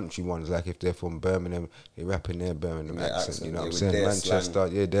 Even the country ones, like if they're from Birmingham, they rap in their Birmingham accent. You know what I'm saying? Manchester,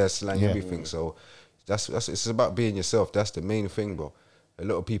 slang. Their slang, everything. So that's it's about being yourself. That's the main thing, bro. A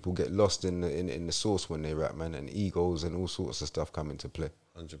lot of people get lost in the source when they rap, man, and egos and all sorts of stuff come into play.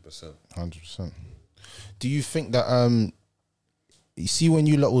 100%. Do you think that you see when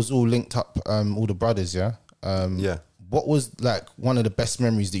you lot was all linked up, all the brothers, what was like one of the best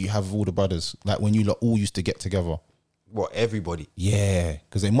memories that you have of all the brothers? Like when you lot all used to get together. What, everybody? Yeah,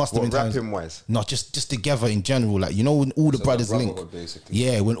 because they must have been rapping wise. No, just together in general. Like, you know, when all the brothers link. Basically.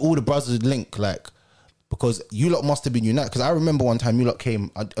 Yeah, when all the brothers link, like, because you lot must have been united. Because I remember one time you lot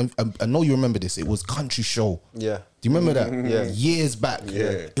came. I know you remember this. It was Country Show. Yeah. Do you remember that? Yeah. Years back. Yeah.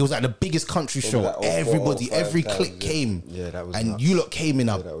 It was like the biggest country show. Everybody, every clique came. Yeah, that was. And nuts. you lot came in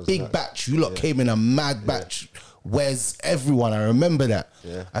a big batch. You lot came in a mad batch. Where's everyone? I remember that.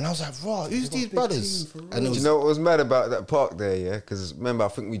 Yeah. And I was like, raw, who's these brothers? And you know what was mad about that park there, yeah? Because remember, I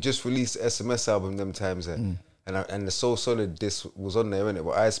think we just released the SMS album them times there. And the So Solid disc was on there, innit?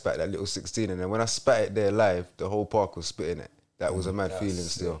 But I spat that little 16, and then when I spat it there live, the whole park was spitting it. That was a mad feeling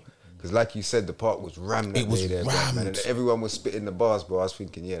still. Because like you said, the park was rammed that day there. Man, and everyone was spitting the bars, bro. I was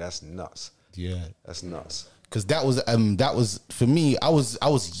thinking, yeah, that's nuts. Yeah. That's nuts. Because that was, for me, I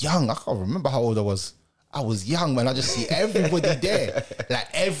was young. I can't remember how old I was. I was young, man. I just see everybody there. Like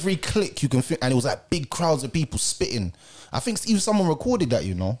every click you can fit. And it was like big crowds of people spitting. I think even someone recorded that,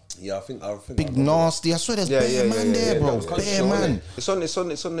 you know. Yeah, I think Big Nasty. I swear there's bare man there, bro. Bare man. It's on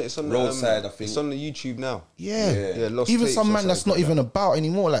the Roadside, I think. It's on the YouTube now. Yeah. Lost Even Tapes some or man that's not something even about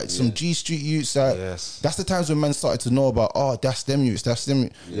anymore, like some G Street youths. Yes. That's the times when man started to know about. Oh, that's them youths. That's them.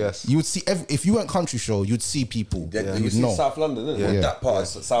 Yes. You would see if you went country show, you'd see people. Yeah, You you would see know. South London, isn't it? Yeah. That part is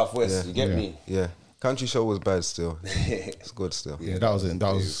Southwest. You get me? Yeah. Country Show was bad still. It's good still. Yeah, that was it.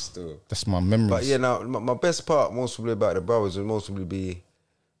 That was still. that's my memories. But yeah, now my best part most probably about the brothers would most probably be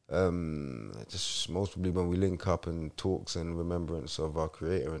just most probably when we link up and talks and remembrance of our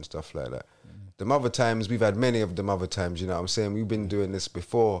creator and stuff like that. Them other times, we've had many of them other times, you know what I'm saying? We've been doing this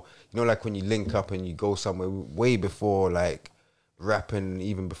before, you know, like when you link up and you go somewhere way before like rapping,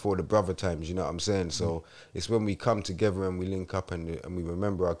 even before the brother times, you know what I'm saying? So it's when we come together and we link up and we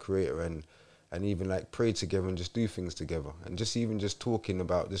remember our creator and even like pray together and just do things together and just even just talking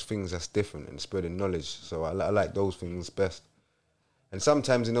about just things that's different and spreading knowledge. So I like those things best. And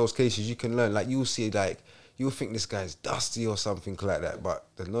sometimes in those cases you can learn, like you'll see like, you'll think this guy's dusty or something like that, but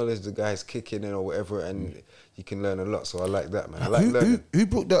the knowledge the guy's kicking in or whatever, and you can learn a lot. So I like that, man. I like learning. Who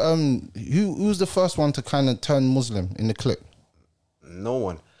brought the who was the first one to kind of turn Muslim in the clique? No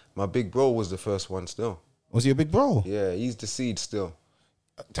one. My big bro was the first one still. Was he a big bro? Yeah, he's the seed still.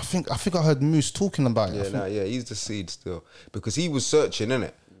 I think I heard Moose talking about it. Yeah, he's the seed still. Because he was searching,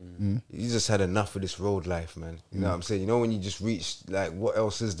 innit? He just had enough of this road life, man. You know what I'm saying? You know when you just reach, like, what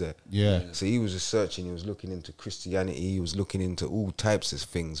else is there? Yeah. So he was just searching. He was looking into Christianity. He was looking into all types of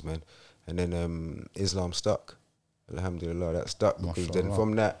things, man. And then Islam stuck. Alhamdulillah, that stuck. Because then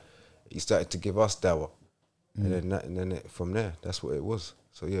from that, he started to give us dawah. And then from there, that's what it was.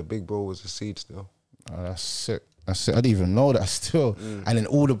 So yeah, big bro was the seed still. Oh, that's sick. That's it. I didn't even know that still. And then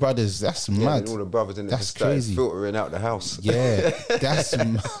all the brothers, that's mad. And all the brothers in That's started crazy. filtering out the house. Yeah, that's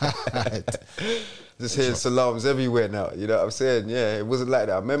mad. Just hearing salams everywhere now. You know what I'm saying? Yeah, it wasn't like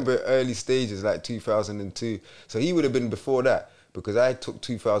that. I remember early stages, like 2002. So he would have been before that because I took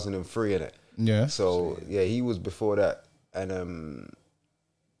 2003 in it. Yeah. So yeah, he was before that, and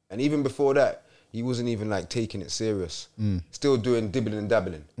even before that, he wasn't even like taking it serious. Still doing dibbling and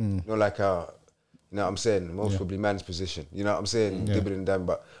dabbling. You know, like you know what I'm saying? Most probably man's position. You know what I'm saying? Dibbling and dabbling.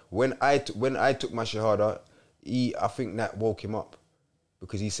 But when I took my shahada, I think that woke him up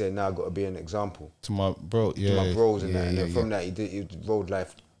because he said, "Now I got to be an example To my bro, yeah. to my bros and that." And yeah, then from that, he road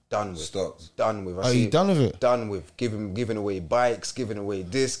life done with. Stopped. Done with. Oh, he done with it? Done with. Giving away bikes, giving away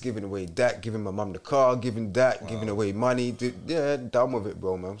this, giving away that, giving my mum the car, giving that, giving away money. Done with it,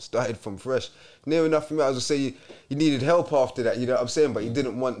 bro, man. Started from fresh. Near enough for me, I was gonna say he needed help after that, you know what I'm saying? But he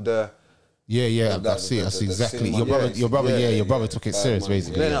didn't want the... Yeah, that's it. That's exactly. Your brother took it serious,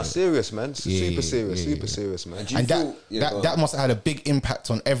 basically. No, serious, man. Super serious, man. And that must have had a big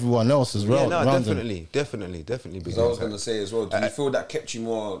impact on everyone else as well. Yeah, no, around them. definitely. Because I was going to say as well, do you feel that kept you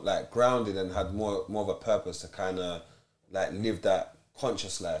more like grounded and had more of a purpose to kind of like live that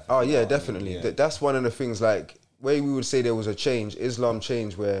conscious life? Oh yeah, definitely. That's one of the things, like where we would say there was a change, Islam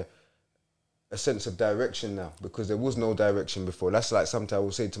change, where a sense of direction now, because there was no direction before. That's like something I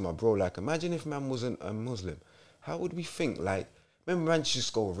will say to my bro, like, imagine if man wasn't a Muslim. How would we think? Like, remember man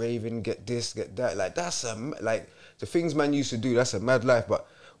just go raving, get this, get that. Like, that's like the things man used to do, that's a mad life, but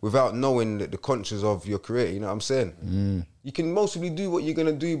without knowing the conscience of your creator, you know what I'm saying? You can mostly do what you're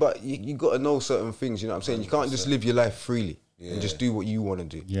gonna do, but you got to know certain things, you know what I'm saying? You can't just live your life freely and just do what you want to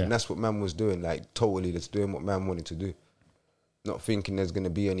do. Yeah. And that's what man was doing, like totally just doing what man wanted to do. Not thinking there's going to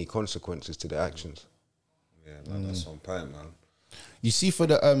be any consequences to the actions. Yeah, man, that's on point, man. You see, for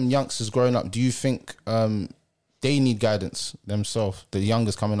the youngsters growing up, do you think they need guidance themselves? The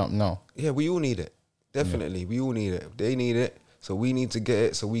youngers coming up now. Yeah, we all need it. Definitely, we all need it. They need it, so we need to get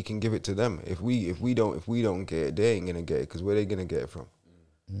it, so we can give it to them. If we don't get it, they ain't gonna get it, because where they gonna get it from?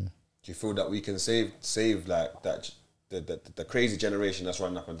 Do you feel that we can save like that the crazy generation that's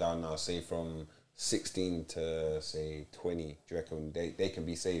running up and down now, say from 16 to say 20, do you reckon they can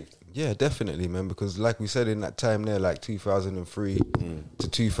be saved? Yeah, definitely, man, because like we said in that time there, like 2003 to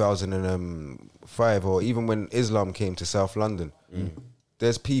 2005, or even when Islam came to South London,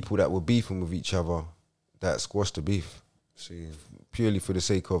 there's people that were beefing with each other that squashed the beef. Purely for the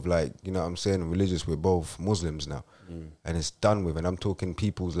sake of, like, you know what I'm saying, religious, we're both Muslims now. And it's done with, and I'm talking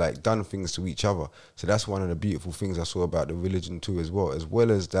people's like done things to each other. So that's one of the beautiful things I saw about the religion too, as well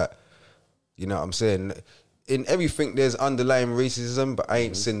as that. You know what I'm saying? In everything, there's underlying racism, but I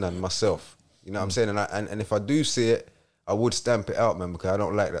ain't seen none myself. You know what I'm saying? And if I do see it, I would stamp it out, man, because I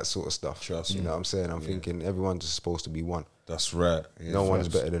don't like that sort of stuff. Trust you know what I'm saying? I'm thinking everyone's supposed to be one. That's right. Yeah, no one's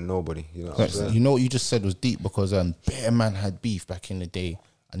better than nobody. You know what I'm saying? You know what you just said was deep, because Bear Man had beef back in the day.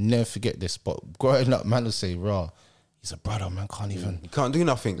 I never forget this, but growing up, man would say, "Rah, he's a brother, man. Can't even. You can't do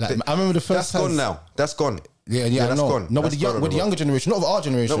nothing. Like, I remember the first That's time. gone now. That's gone. Yeah, I that's know. gone. No, That's gone, with the younger generation, not with our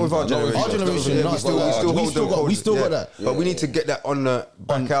generation. Not with our generation. Our generation, no, we still got that. But we need to get that on the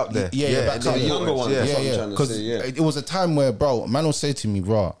back out there. Yeah, back out The younger one. That's what I'm trying to Because say, yeah. it was a time where, bro, man will say to me,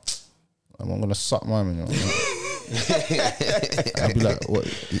 bro, I'm gonna suck my man. I'd be like, what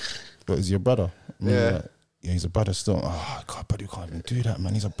is your brother? Yeah. Yeah, he's a brother still. Oh God, but you can't even do that,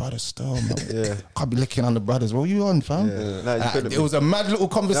 man. He's a brother still, man. Yeah. Can't be licking on the brothers. What you on, fam? Yeah. No, you couldn't It be. was a mad little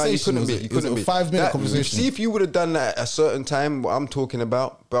conversation. No, It was a 5-minute conversation. See, if you would have done that at a certain time, what I'm talking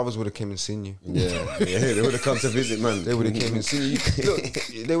about, brothers would have came and seen you. Yeah, they would have come to visit, man. They would have came and seen you. Look,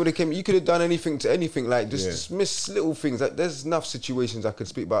 they would have came. You could have done anything to anything, like just miss little things. Like, there's enough situations I could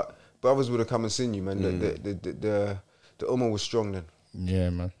speak about. Brothers would have come and seen you, man. The Ummah was strong then. Yeah,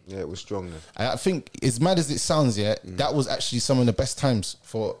 man. Yeah, it was strong then. I think, as mad as it sounds, that was actually some of the best times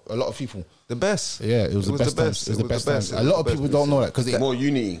for a lot of people. The best. Yeah, it was the best times. It was the best times. A lot of people don't know that because More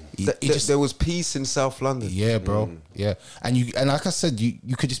unity. There was peace in South London. Yeah, bro. Yeah, and like I said,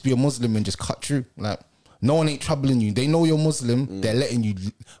 you could just be a Muslim and just cut through. Like, no one ain't troubling you. They know you're Muslim. They're letting you.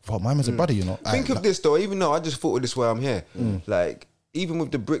 Well, my man's a brother, you know. Think of this though. Even though I just thought of this while I'm here, like even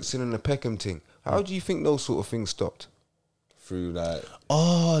with the Brixton and the Peckham thing, how do you think those sort of things stopped? Through like,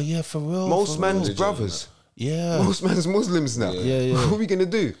 Oh yeah, for real. Most for man's real. brothers. Yeah. Most man's Muslims now. Yeah. What are we gonna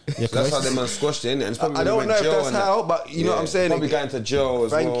do? Yeah, that's how they man squashed it, innit? And it's probably I don't know if that's how, but you know what I'm saying. Probably going to jail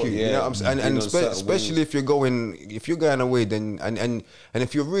as Thank well. you. Yeah, You know what I'm saying, and especially if you're going away, then and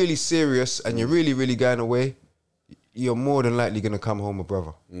if you're really serious and you're really going away, you're more than likely gonna come home a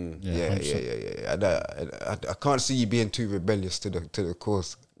brother. Yeah. I can't see you being too rebellious to the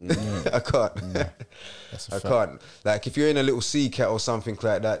cause. I can't. I can't. Like if you're in a little sea cat or something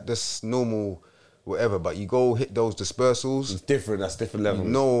like that, that's normal, whatever. But you go hit those dispersals. It's different. That's different levels.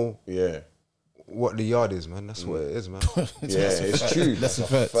 You know Yeah. what the yard is, man. That's what it is, man. Yeah, it's true. That's a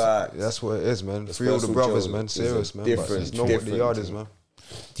fact. That's what it is, man. Free all the Dispersal brothers, jail man. is Serious, a man. different- But it's not what the different yard is, thing. man.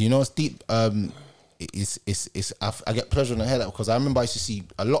 Do you know what's deep? I get pleasure when I hear that because I remember I used to see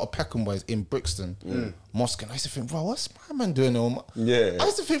a lot of Peckham boys in Brixton mosque, and I used to think, bro, what's my man doing? Yeah. I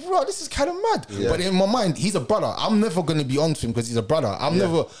used to think, bro, this is kind of mad. But in my mind, he's a brother. I'm never gonna be on to him because he's a brother. I'm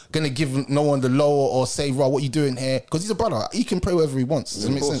never gonna give no one the lower or say, bro, what you doing here? Because he's a brother. He can pray wherever he wants. Does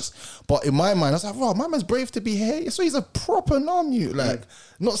it make sense? But in my mind, I was like, bro, my man's brave to be here. So he's a proper non-mute. Like,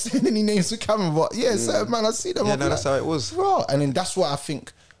 not saying any names to camera, but certain man, I see them. Yeah, I'm no, that's how it was. bro. And then that's why I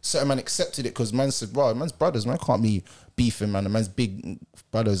think certain man accepted it because man said, bro, man's brothers, man, can't be beefing, man. The man's big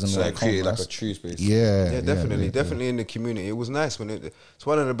brothers and So all it that. created like a truce, basically. Yeah, Definitely in the community. It was nice when it's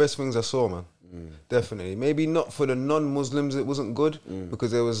one of the best things I saw, man. Definitely. Maybe not for the non-Muslims, it wasn't good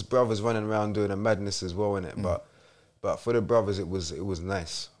because there was brothers running around doing a madness as well, innit? But for the brothers, it was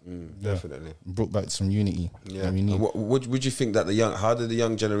nice. Definitely. Brought back some unity. Yeah. that we need. What would you think that how did the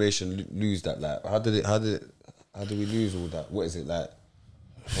young generation lose that? Like, how did we lose all that? What is it like?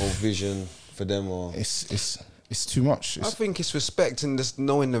 Whole vision for them, or It's too much. I think it's respect and just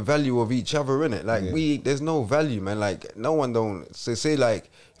knowing the value of each other, innit? Like there's no value, man. Like no one don't say like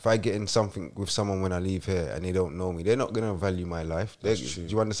if I get in something with someone when I leave here and they don't know me, they're not gonna value my life. Do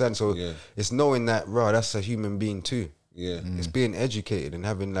you understand? So it's knowing that, right, that's a human being too. Yeah. It's being educated and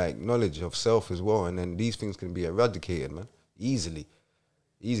having like knowledge of self as well, and then these things can be eradicated, man, easily.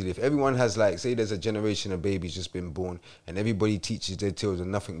 If everyone has, like, say there's a generation of babies just been born and everybody teaches their children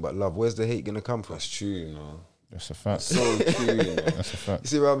nothing but love, where's the hate gonna come from? That's true, you know. That's a fact. So true, you know. That's a fact. You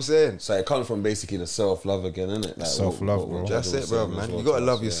see what I'm saying? So it comes from basically the self-love again, innit? Like Self-love, bro. That's it, bro, man. You gotta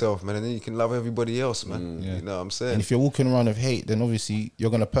love yourself, man, and then you can love everybody else, man. You know what I'm saying? And if you're walking around with hate, then obviously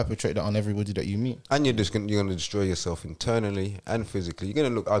you're gonna perpetrate that on everybody that you meet. And you're gonna destroy yourself internally and physically. You're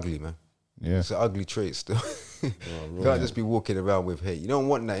gonna look ugly, man. Yeah. It's an ugly trait still. You can't just be walking around with hate. You don't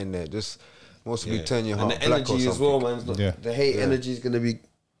want that in there. Just mostly turn your heart and the black or energy as something. well, man. Yeah. The hate energy is gonna be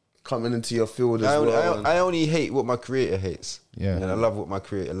coming into your field as well. I only hate what my creator hates. Yeah. And I love what my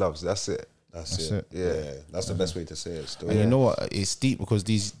creator loves. That's it. That's it. it. Yeah, that's the best way to say it. Still, And you know what? It's deep because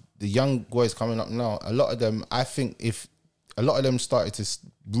the young boys coming up now, a lot of them, I think if a lot of them started to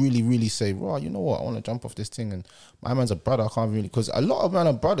really say, "Raw, you know what? I want to jump off this thing." And my man's a brother. I can't really, because a lot of men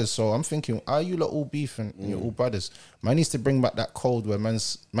are brothers. So I'm thinking, are you lot all beef and you're all brothers? Man needs to bring back that code where man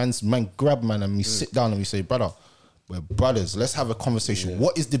grab man and we sit down and we say, "Brother, we're brothers. Let's have a conversation.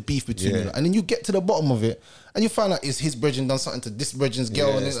 What is the beef between you?" And then you get to the bottom of it and you find out is his brethren done something to this brethren's girl.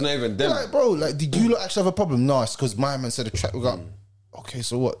 Yeah, and it's not even them. Like, bro, like, did you lot actually have a problem? No, it's because my man said a track we got. Okay,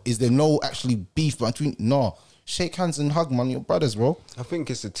 so what? Is there no actually beef between? No. Shake hands and hug, man. Your brothers, bro. I think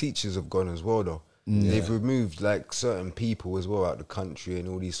it's the teachers have gone as well, though. They've removed like certain people as well out the country and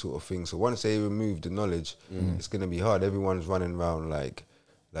all these sort of things. So once they remove the knowledge, it's gonna be hard. Everyone's running around like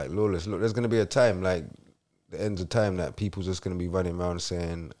lawless. Look, there's gonna be a time, like the end of time, that people's just gonna be running around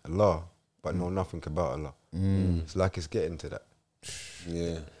saying Allah, but know nothing about Allah. It's like it's getting to that.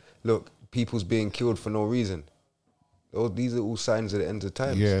 Yeah. Look, people's being killed for no reason. These are all signs of the end of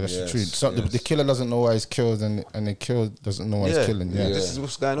times. Yeah, that's true. So the killer doesn't know why he's killed, and the killed doesn't know why he's killing. Yeah, this is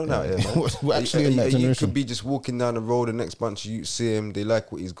what's going on out here, man. We're actually in that You generation. could be just walking down the road, the next bunch of you see him, they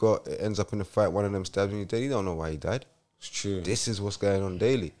like what he's got, it ends up in a fight, one of them stabs him, you don't know why he died. It's true. This is what's going on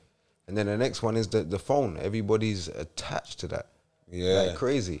daily. And then the next one is the phone. Everybody's attached to that. Yeah. Like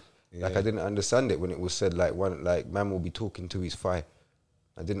crazy. Yeah. Like I didn't understand it when it was said like man will be talking to his thigh.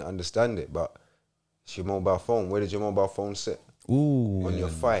 I didn't understand it, but it's your mobile phone. Where did your mobile phone sit? Ooh, On your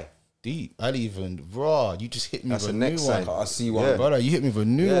thigh. deep. I didn't even, raw. You just hit me That's with a the new next one. sign. I see one. Yeah. Brother, you hit me with a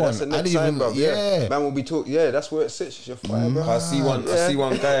new one. That's the I next didn't sign, even, bro. yeah. Man will be talking. Yeah, that's where it sits. It's your thigh, bro. I see one. I see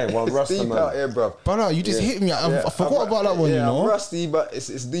one guy, one Rasta Deep man. out here, bro. Brother, you just hit me. I forgot I'm- about that one, you know. I'm rusty, but it's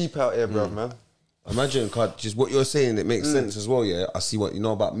deep out here, bro, man. Imagine, just what you're saying, it makes sense as well, yeah. I see what you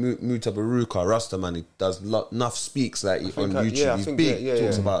know about Mutabaruka, Rasta man. He does enough speaks like on YouTube. He's big,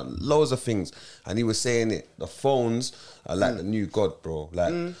 talks about loads of things, and he was saying it. The phones are like the new god, bro.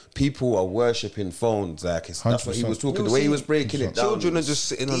 Like people are worshipping phones. Like that's what he was talking. The way he was breaking it down. Children are just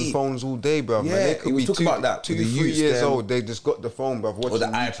sitting on phones all day, bro. Yeah, man. They could he was be talking about that with 2, the 3 youths, years them. old. They just got the phone, bro. Or the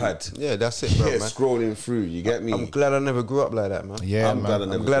iPad. Yeah, that's it, bro, Yeah, man. scrolling through. You get me? I'm glad I never grew up like that, man. Yeah, I'm glad I man.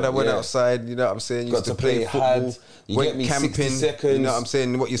 never I'm glad I got- went yeah. outside, you know what I'm saying? Got Used to to play play football, hard. You went get me, camping, 60 seconds. you know what I'm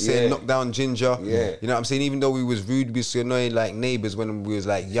saying? What you're saying, Yeah. knock down ginger. Yeah. You know what I'm saying? Even though we was rude, we used to annoy like neighbours when we was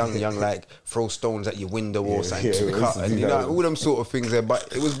like young, like throw stones at your window or something yeah, to we cut, used to and do you know, that. all them sort of things there.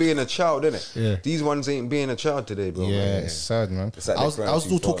 But it was being a child, innit? Yeah. These ones ain't being a child today, bro. Yeah, man. it's sad, man. It's like I was they're growing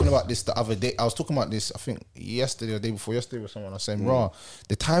still too talking fast. about this the other day. I was talking about this, I think, yesterday or the day before yesterday with someone. I was saying, raw,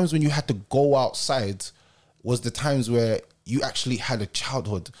 the times when you had to go outside was the times where you actually had a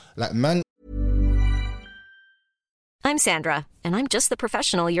childhood. Like, man, I'm Sandra, and I'm just the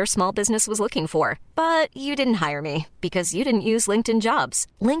professional your small business was looking for. But you didn't hire me because you didn't use LinkedIn Jobs.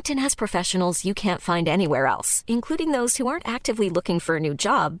 LinkedIn has professionals you can't find anywhere else, including those who aren't actively looking for a new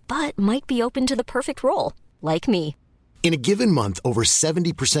job, but might be open to the perfect role, like me. In a given month, over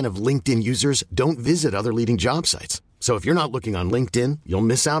 70% of LinkedIn users don't visit other leading job sites. So if you're not looking on LinkedIn, you'll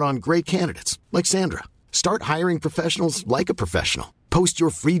miss out on great candidates like Sandra. Start hiring professionals like a professional. Post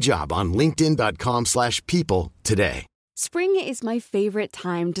your free job on linkedin.com/people today. Spring is my favorite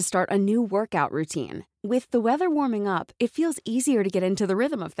time to start a new workout routine. With the weather warming up, it feels easier to get into the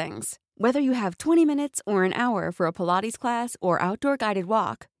rhythm of things. Whether you have 20 minutes or an hour for a Pilates class or outdoor guided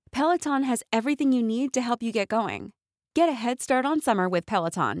walk, Peloton has everything you need to help you get going. Get a head start on summer with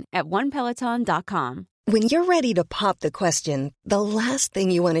Peloton at onepeloton.com. When you're ready to pop the question, the last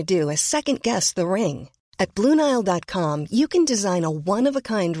thing you want to do is second-guess the ring. At BlueNile.com, you can design a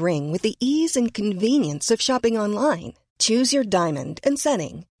one-of-a-kind ring with the ease and convenience of shopping online. Choose your diamond and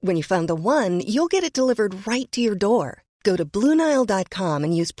setting. When you find the one, you'll get it delivered right to your door. Go to BlueNile.com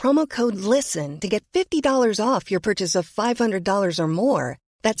and use promo code LISTEN to get $50 off your purchase of $500 or more.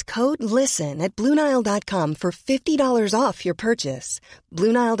 That's code LISTEN at BlueNile.com for $50 off your purchase.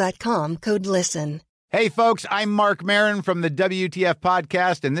 BlueNile.com, code LISTEN. Hey, folks, I'm Mark Maron from the WTF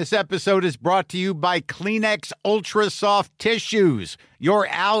Podcast, and this episode is brought to you by Kleenex Ultra Soft Tissues, your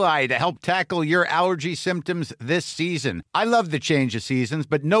ally to help tackle your allergy symptoms this season. I love the change of seasons,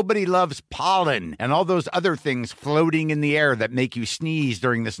 but nobody loves pollen and all those other things floating in the air that make you sneeze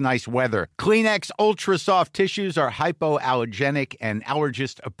during this nice weather. Kleenex Ultra Soft Tissues are hypoallergenic and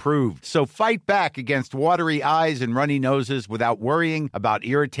allergist approved, so fight back against watery eyes and runny noses without worrying about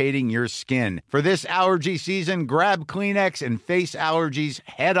irritating your skin. For this allergy season, grab Kleenex and face allergies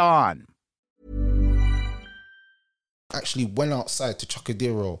head on. actually went outside to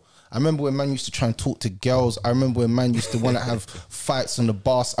Chocodero. I remember when man used to try and talk to girls. I remember when man used to want to have fights on the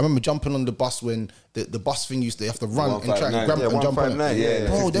bus. I remember jumping on the bus when the bus thing used to have to run and try and grab it and jump on it. Yeah,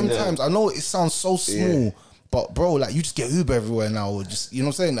 bro, them times, I know it sounds so small, but bro, like you just get Uber everywhere now. Or just, you know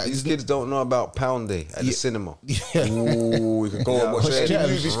what I'm saying? Like, These kids don't know about Pound Day at the cinema. Ooh, we could go and watch any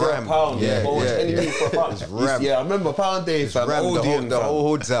movies for a pound. Yeah, Go watch yeah, any yeah. movie for a pound. Ram. Yeah, I remember Pound Day, fam. Odeon, The fam. whole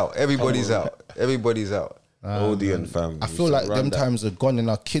hood's out. Everybody's out. Everybody's out. Odeon, fam. I feel like them times are gone, and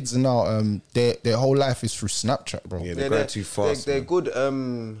our kids are now their whole life is through Snapchat, bro. Yeah, they're going too fast. They're good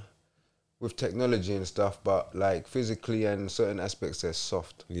with technology and stuff, but like physically and certain aspects, they're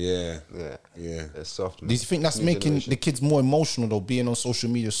soft. Yeah. Yeah, they're soft. Man. Do you think that's New making generation. the kids more emotional though? Being on social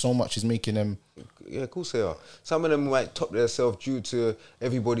media so much is making them Yeah, of course they are. Some of them might top themselves due to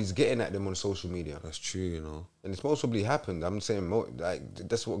everybody's getting at them on social media. That's true, you know. And it's most probably happened. I'm saying, like,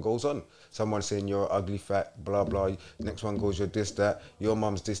 that's what goes on. Someone saying you're ugly, fat, blah, blah. Next one goes, you're this, that. Your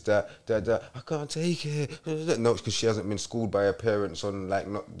mum's this, that. I can't take it. No, it's because she hasn't been schooled by her parents on, like,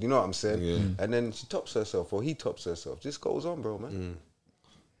 not, you know what I'm saying? Yeah. And then she tops herself, or he tops herself. This goes on, bro, man.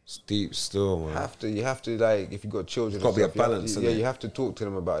 It's deep still, man. You have to, like, if you've got children, It's got to be a and stuff, balance, you innit? have to talk to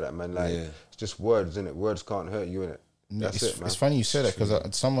them about that, man. Like, it's just words, innit? Words can't hurt you, innit? That's it, man. It's funny you say that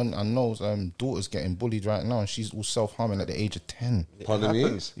because someone I know's daughter's getting bullied right now, and she's all self-harming at the age of 10. Pardon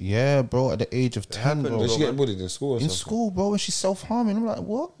me? Yeah, bro, at the age of 10, bro. Was she getting bullied in school or In something? school, bro, and she's self-harming. I'm like,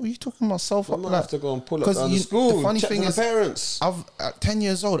 what? What are you talking about self-harming? I might have to go and pull up down the school. The funny check thing for is, the parents. at 10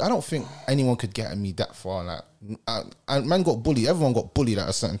 years old, I don't think anyone could get at me that far. Like, man got bullied. Everyone got bullied at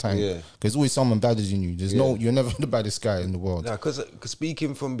a certain time. Yeah. Because there's always someone badder than you. You're never the baddest guy in the world. Nah, because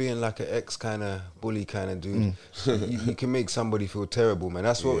speaking from being like an ex kind of bully kind of dude, you can make somebody feel terrible, man.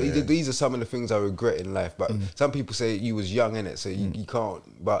 That's what these are some of the things I regret in life. But some people say you was young, innit, so you can't.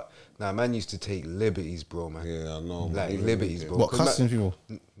 But nah, man used to take liberties, bro, man. Yeah, I know. Like liberties, bro. What, cussing people?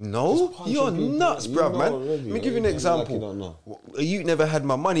 No, you're nuts, You bro, know man. already, Let me give you an like you don't example. know. You never had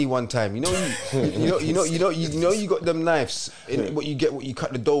my money one time. You know, you got them knives in what you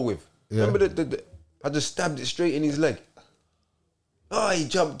cut the dough with. Yeah. Remember I just stabbed it straight in his leg. Oh, he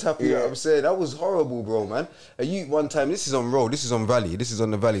jumped up, you know what I'm saying? That was horrible, bro, man. And you, one time, this is on road, this is on Valley, this is on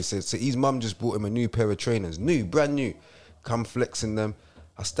the Valley. So his mum just bought him a new pair of trainers, brand new. Come flexing them.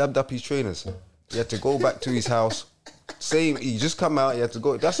 I stabbed up his trainers. He had to go back to his house. He just come out, he had to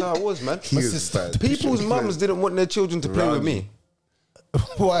go. That's how it was, man. People's mums didn't want their children to play with me.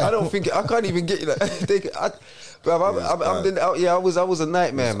 Why? I can't even get you that. I was a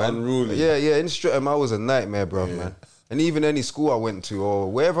nightmare, man. Unruly. Yeah, in Streatham, I was a nightmare, bro, man. And even any school I went to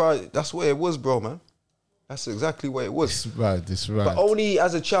or wherever, that's where it was, bro, man. That's exactly what it was. This right. But only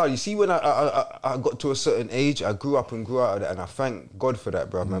as a child. You see, when I got to a certain age, I grew up and grew out of that, and I thank God for that,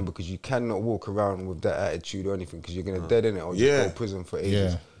 bro, man, because you cannot walk around with that attitude or anything, because you're gonna dead in it or you go to prison for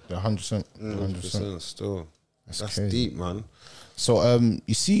ages. Yeah, 100%. 100% still. That's crazy. deep, man. So,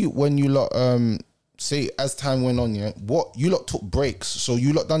 you see, when you lot, say as time went on, what you lot took breaks. So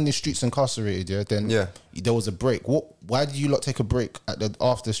you lot done the Streets Incarcerated, Then there was a break. Why did you lot take a break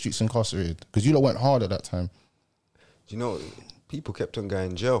after Streets Incarcerated? Because you lot went hard at that time. You know, people kept on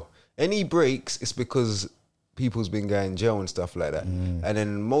going jail. Any breaks, it's because people's been going jail and stuff like that. And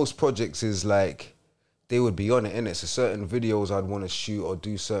then most projects is like, they would be on it, innit? So certain videos I'd want to shoot or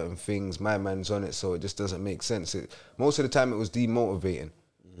do certain things, my man's on it, so it just doesn't make sense. Most of the time it was demotivating.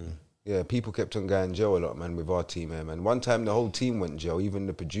 Yeah, people kept on going jail a lot, man, with our team here, man. One time the whole team went jail, even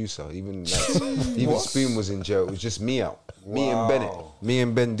the producer, even Spoon was in jail. It was just me out. Me and Bennett. Me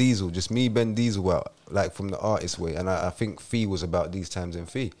and Ben Diesel. Just me, Ben Diesel out, like from the artist way. And I think Fee was about these times in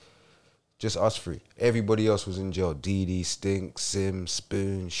Fee. Just us three. Everybody else was in jail. DD, Stink, Sim,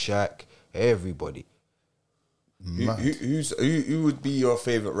 Spoon, Shaq, everybody. Who would be your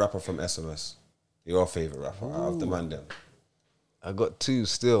favourite rapper from SMS? Your favourite rapper out of the man them? I got two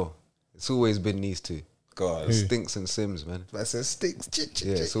still. It's always been these two. God. Stinks and Sims, man. I said Stinks.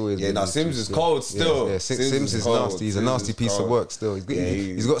 Yeah, it's always been now these Sims two is still. cold still. Yeah, Sims is cold. nasty. He's a Sims nasty is piece of cold. work still.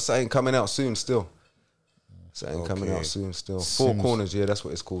 He's got something coming out soon still. Something coming out soon still. Four Corners, that's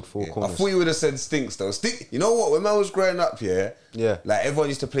what it's called. Four I Corners. thought you would have said Stinks though. You know what? When I was growing up, like everyone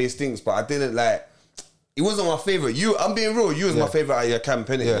used to play Stinks, but I didn't like. It wasn't my favorite. I'm being real. You was my favorite out of your camp,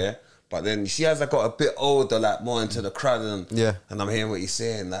 innit? But then you see, as I got a bit older, like more into the crowd, and I'm hearing what you're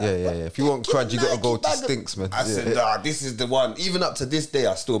saying. Like, If you want crowd, you got to go to Stinks, man. I said, this is the one. Even up to this day,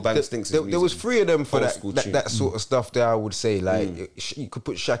 I still bang Stinks. There was three of them for that that sort of stuff that I would say. Like, you could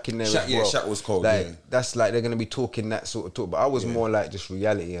put Shaq in there as well. Shaq was cold, That's like, they're going to be talking that sort of talk. But I was more like just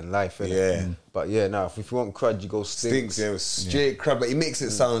reality and life, innit? But if you want crowd, you go Stinks. It was straight crowd, but he makes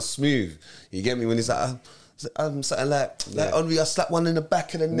it sound smooth. You get me? When he's like, I'm something like Henri, I slapped one in the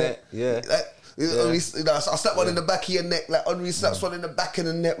back of the neck. I slapped one in the back of your neck, like Henri slaps one in the back of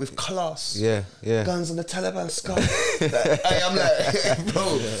the neck with class. Guns on the Taliban skull. I'm like,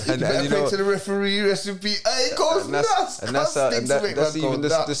 bro, you better to the referee, rest in peace. It goes nuts. That's even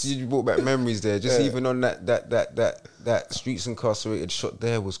this. You brought back memories there. Just even on that Streets Incarcerated shot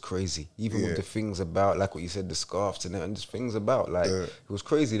there was crazy. Even with the things about, like what you said, the scarves and just things about, like it was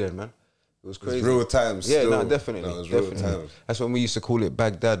crazy then, man. It was crazy. It was real times. Yeah, still. definitely. Real times. That's when we used to call it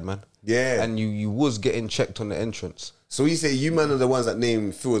Baghdad, man. Yeah. And you was getting checked on the entrance. So you say you man are the ones that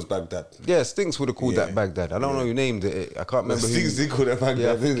named Phil as Baghdad? Yeah, Stinks would have called that Baghdad. I don't know who named it. I can't remember Stinks who. did call it Baghdad,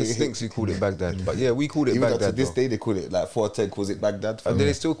 Yeah, I think didn't he? Stinks who called it Baghdad. But yeah, we called it Even Baghdad. to this though. day, they call it like 410 calls it Baghdad. Do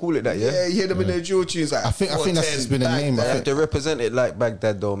they still call it that? Yeah, you hear them in their drill tunes like I think that's just been a name. They have to represent it like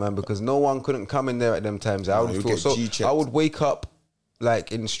Baghdad though, man, because no one couldn't come in there at them times. I would you'll feel get so. G-checked. I would wake up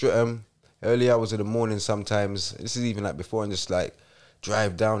like in Streatham, early hours of the morning sometimes. This is even like before, and just like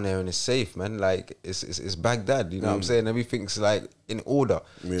drive down there and it's safe, man. Like it's Baghdad, you know what I'm saying? Everything's like in order.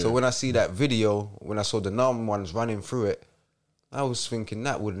 Yeah. So when I see that video, when I saw the Nam ones running through it, I was thinking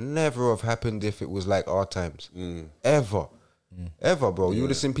that would never have happened if it was like our times, ever. Ever, bro. You would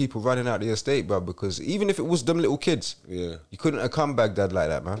have seen people running out the estate, bro, because even if it was them little kids, you couldn't have come Baghdad like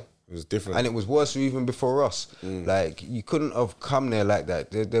that, man. It was different. And it was worse even before us. Like, you couldn't have come there like that.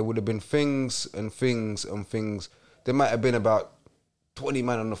 There would have been things and things and things. There might have been about 20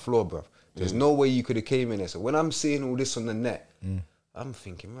 man on the floor, bro. There's no way you could have came in there. So when I'm seeing all this on the net, I'm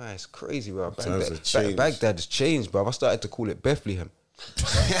thinking, right, it's crazy, bro. Baghdad has changed, bro. I started to call it Bethlehem.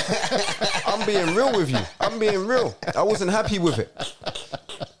 I'm being real with you. I'm being real. I wasn't happy with it.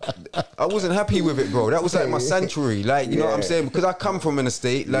 I wasn't happy with it, bro. That was like my sanctuary. Like, you know what I'm saying? Because I come from an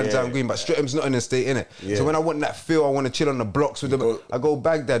estate, Lansdowne Green, but Streatham's not an estate, innit? So when I want that feel, I want to chill on the blocks with them. I go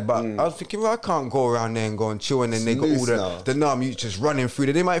Baghdad, but I was thinking, well, I can't go around there and go and chill, and then they got all the Nam youths just running through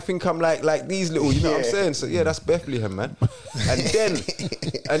there. They might think I'm like these little, you know what I'm saying? So yeah, that's Bethlehem, man.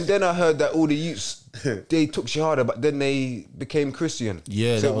 And then I heard that all the youths, they took Shahada, but then they became Christian.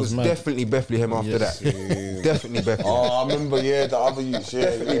 Yeah, so that it was mad. Definitely Bethlehem after that. Definitely Bethlehem. Oh, I remember, the other youths.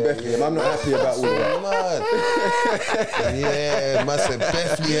 Definitely Bethlehem. I'm not happy about all that. Yeah, man said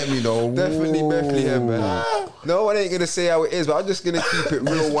Bethlehem, you know. Definitely Bethlehem, man. No one ain't gonna say how it is, but I'm just gonna keep it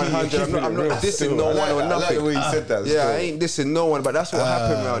real 100. I'm not dissing no one or nothing. I like the way you said that. Yeah, I ain't dissing no one, but that's what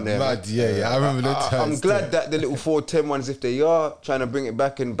happened around there. Mad, yeah. I remember the times. I'm glad that the little 410 ones, if they are trying to bring it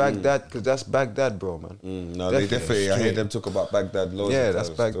back in Baghdad, because that's Baghdad, bro, man. No, they definitely. I hear them talk about Baghdad loads. Yeah, of that's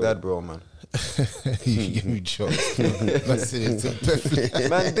times, Baghdad, bro, man. You give me jokes. That's it.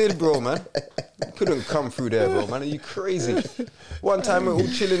 Man did, bro, man. Couldn't come through there, bro, man. Are you crazy? One time we're all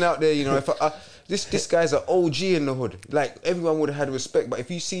chilling out there, you know. If this guy's an OG in the hood. Like, everyone would have had respect, but if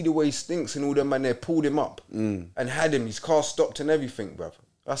you see the way he Stinks and all them man there pulled him up and had him, his car stopped and everything, bruv.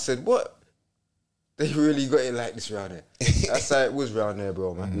 I said, what? They really got it like this round here. That's how it was round there,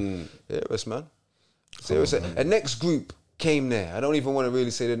 bro, man. Serious, man. Serious. A next group came there. I don't even want to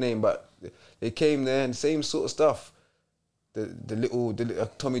really say the name, but they came there and same sort of stuff. The little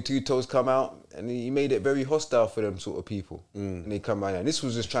Tommy Two Toes come out and he made it very hostile for them sort of people. And they come out and this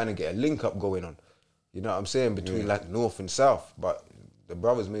was just trying to get a link up going on. You know what I'm saying? Between like North and South. But the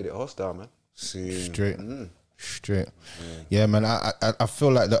brothers made it hostile, man. Straight. Yeah, man. I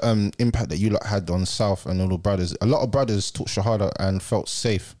feel like the impact that you lot had on South and all the brothers. A lot of brothers took Shahada and felt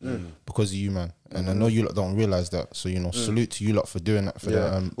safe because of you, man. And I know you lot don't realise that. So, you know, salute to you lot for doing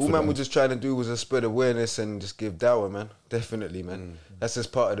that. All man were just trying to do was just spread awareness and just give dawah, man. Definitely, man. That's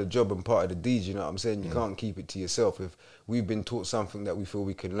just part of the job and part of the deed, you know what I'm saying? You can't keep it to yourself. If we've been taught something that we feel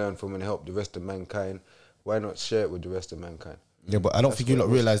we can learn from and help the rest of mankind, why not share it with the rest of mankind? Yeah, but I don't think you lot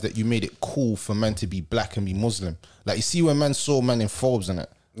realise that you made it cool for men to be black and be Muslim. Like, you see when man saw man in Forbes and it,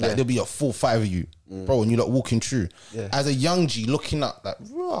 like there'll be a 4 or 5 of you, bro, and you lot walking through. As a young G looking up, like,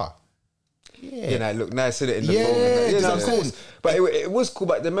 rah. Yeah, and it looked nice, in it, in the Yeah, moment. yeah, Of course. But it was cool.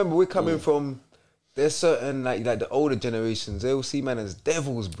 But remember, we're coming from. There's certain like the older generations. They will see man as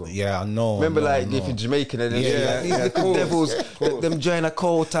devils, bro. Yeah, I know. Remember, if you're Jamaican and these little devils, them join a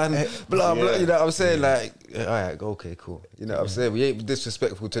coat and blah blah. You know what I'm saying? Like, all right, okay, cool. You know what I'm saying? We ain't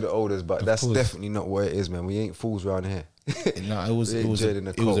disrespectful to the elders, but that's definitely not what it is, man. We ain't fools around here. No, it was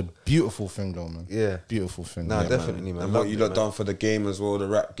a beautiful thing, though, man. Yeah, beautiful thing. No, definitely, man. And what you lot done for the game as well, the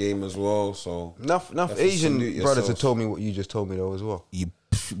rap game as well. So enough Asian brothers have told me what you just told me though as well.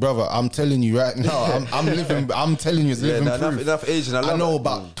 Brother, I'm telling you right now, I'm living. I'm telling you, it's living proof. Enough Asian. I know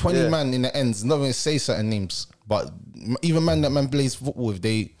about 20 man in the ends. Not going to say certain names, but even man that man plays football with,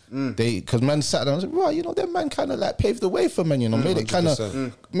 they because man sat down and said, right, you know, that man kind of like paved the way for men, you know, made it kind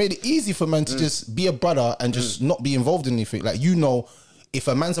of made it easy for men to just be a brother and just not be involved in anything. Like, you know, if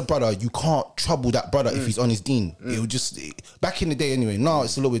a man's a brother, you can't trouble that brother if he's on his deen. It would just, back in the day anyway, now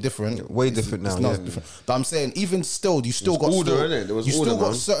it's a little bit different. Way different now. It's different. But I'm saying, even still, you still got order, innit? There was you order, still got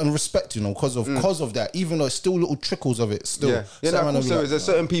man. certain respect, you know, because of that. Even though it's still little trickles of it, still. There's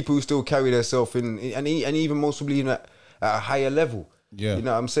certain people who still carry themselves in, and even most probably at a higher level. Yeah, you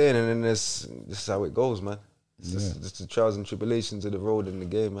know what I'm saying, and then this is how it goes, man. It's just the trials and tribulations of the road in the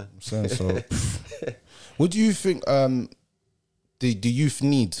game, man. I'm saying so. What do you think? the youth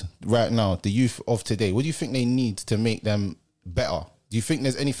need right now, the youth of today? What do you think they need to make them better? Do you think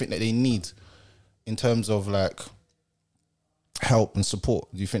there's anything that they need in terms of like help and support?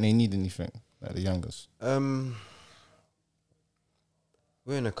 Do you think they need anything, like the youngest? We're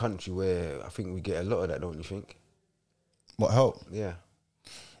in a country where I think we get a lot of that, don't you think? What help? Yeah.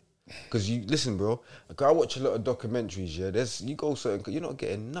 Because you listen, bro. Like, I watch a lot of documentaries. Yeah, you go certain, you're not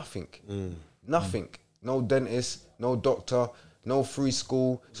getting nothing, nothing. No dentist, no doctor, no free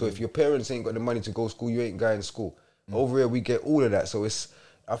school. So if your parents ain't got the money to go to school, you ain't going to school. Over here, we get all of that. So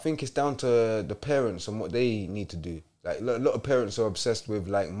I think it's down to the parents and what they need to do. Like a lot of parents are obsessed with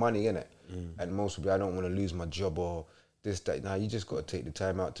like money, innit? And most will be, I don't want to lose my job or this, that. Now you just got to take the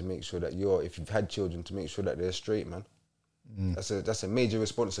time out to make sure that if you've had children, to make sure that they're straight, man. That's a major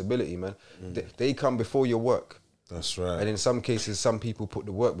responsibility, man. They come before your work. That's right. And in some cases, some people put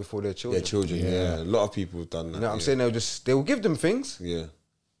the work before their children. Their children, yeah. A lot of people have done that. You know what I'm saying? They'll give them things. Yeah.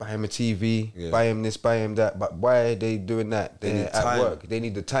 Buy him a TV, buy him this, buy him that. But why are they doing that? They're at work. They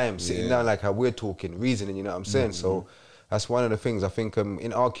need the time, sitting down like how we're talking, reasoning, you know what I'm saying? So that's one of the things I think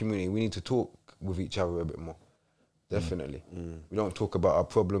in our community, we need to talk with each other a bit more. Definitely. We don't talk about our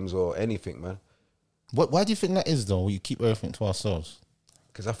problems or anything, man. Why do you think that is, though? We keep everything to ourselves.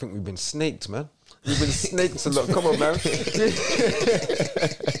 Because I think we've been snaked, man. We've been snaked a lot. Come on, man.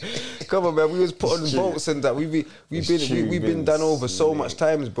 Come on, man. We was put on votes and that. We've been done over so much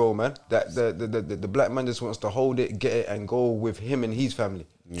times, bro, man. That the black man just wants to hold it, get it, and go with him and his family.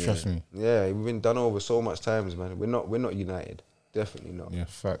 Trust me. Yeah, we've been done over so much times, man. We're not united. Definitely not. Yeah,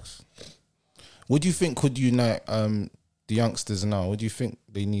 facts. What do you think could unite the youngsters now? What do you think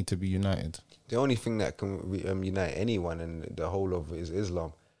they need to be united? The only thing that can unite anyone and the whole of it is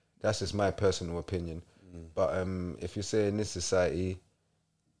Islam. That's just my personal opinion. But if you say in this society,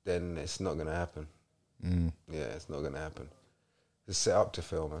 then it's not going to happen. Yeah, it's not going to happen. It's set up to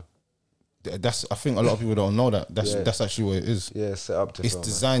fail, man. I think a lot of people don't know that. That's actually what it is. Yeah, it's set up to fail. It's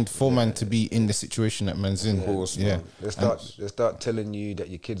designed for man to be in the situation that man's in. Of course, man. They start telling you that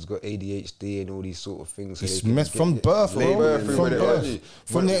your kid's got ADHD and all these sort of things. It's messed from birth, bro. From birth.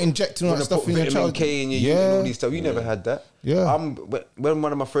 From they're injecting all that stuff in your child. K in you and all these stuff. You never had that. Yeah. When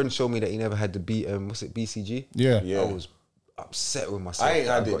one of my friends showed me that he never had the BCG. Yeah. I was upset with myself. I ain't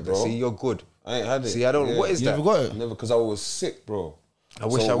had it, bro. See, you're good. I ain't had it. See, I don't. What is that? You never got it? Never, because I was sick, bro. I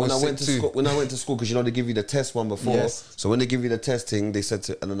wish I was sick too. When I went to school, because you know they give you the test one before. Yes. So when they give you the testing, they said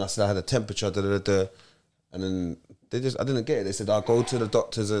and then I said I had a temperature, and then I didn't get it. They said I'll go to the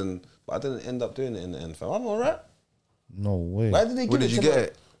doctors, but I didn't end up doing it in the end. I'm all right. No way. Why did they give Where did you get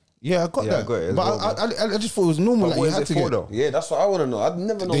it? Yeah, I got that. I got it. But I just thought it was normal. Like, what you is had it to for, get. though? Yeah, that's what I want to know. I'd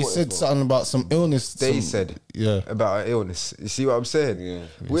never know. They what said it's for. something about some illness. They said about an illness. You see what I'm saying? Yeah.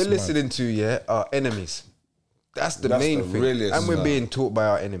 We're listening to our enemies. That's the main thing. Realest, and we're being taught by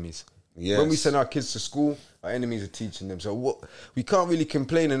our enemies. Yes. When we send our kids to school, our enemies are teaching them. So we can't really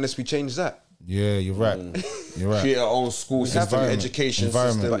complain unless we change that. Yeah, you're right. You're right. Create our own school system, education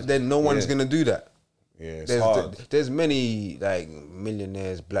system. But then no one's going to do that. Yeah, it's hard. There's many like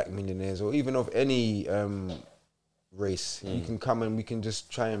millionaires, black millionaires, or even of any race. You can come and we can just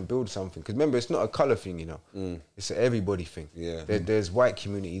try and build something. Because remember, it's not a colour thing, you know. It's an everybody thing. Yeah. There's white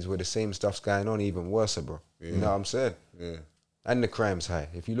communities where the same stuff's going on, even worse, bro. You know what I'm saying? Yeah. And the crime's high.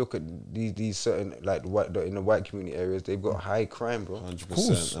 If you look at these certain like in the white community areas, they've got high crime, bro.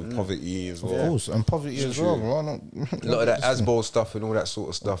 100%. And poverty as well. Of course, and poverty as well, bro. A lot of that ASBO stuff and all that sort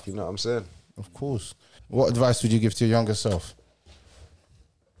of stuff. You know what I'm saying? Of course. What advice would you give to your younger self?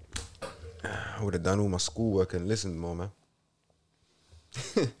 I would have done all my schoolwork and listened more, man.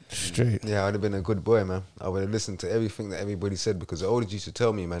 Straight. Yeah, I would have been a good boy, man. I would have listened to everything that everybody said, because the oldest used to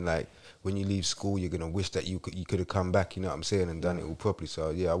tell me, man, like, when you leave school, you're going to wish that you could have come back, you know what I'm saying, and done it all properly.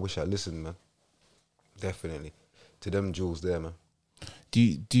 So, yeah, I wish I listened, man. Definitely. To them jewels there, man. Do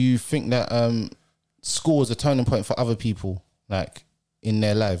you think that school is a turning point for other people, like, in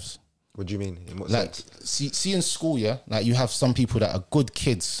their lives? What do you mean? In what like, sense? see in school, yeah, like, you have some people that are good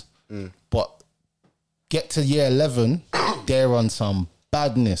kids, but get to year 11, they're on some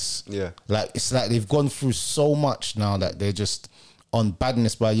badness. Yeah. Like, it's like they've gone through so much now that they're just on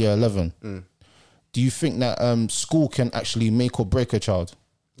badness by year 11. Do you think that school can actually make or break a child?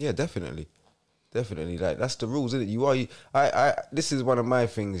 Yeah, definitely. Definitely. Like, that's the rules, isn't it? I this is one of my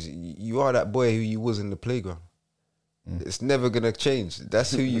things. You are that boy who you was in the playground. It's never gonna change.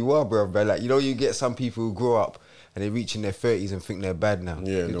 That's who you are, bro. Like, you know, you get some people who grow up and they reach in their 30s and think they're bad now.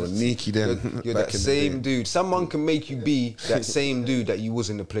 Yeah, no, Nikki then. You're that same dude. Someone can make you be that same dude that you was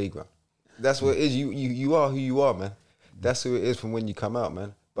in the playground. That's what it is. You are who you are, man. That's who it is from when you come out,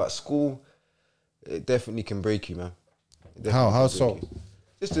 man. But school, it definitely can break you, man. How so?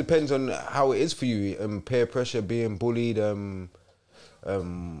 Just depends on how it is for you. Peer pressure, being bullied,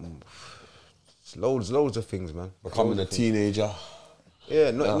 loads of things, man. Becoming a teenager.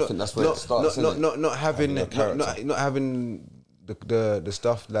 Yeah, I think that's where it starts, not having Having a not having the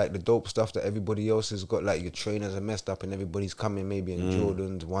stuff like the dope stuff that everybody else has got. Like your trainers are messed up and everybody's coming maybe in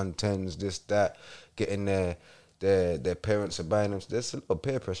Jordans, 110s, this that, getting their parents are buying them. There's a lot of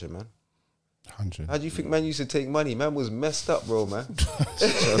peer pressure, man. 100. How do you think man used to take money? Man was messed up, bro, man.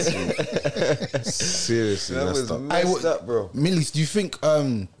 Seriously, Man was messed up, bro. Millies, do you think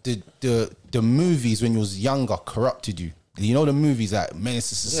the movies when you was younger corrupted you? You know the movies like Menace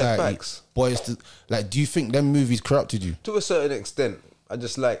to Society, facts. Boys to, like, do you think them movies corrupted you? To a certain extent. I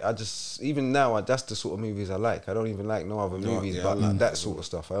just even now that's the sort of movies I like. I don't even like no other movies, but like that sort of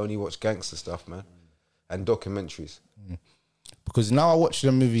stuff. I only watch gangster stuff, man, and documentaries. Because now I watch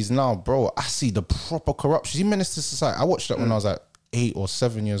the movies now, bro. I see the proper corruption. See Menace to Society. I watched that when I was like 8 or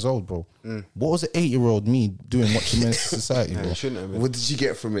 7 years old, bro. What was the 8-year-old me doing watching Menace to Society, bro? You shouldn't have been. What did you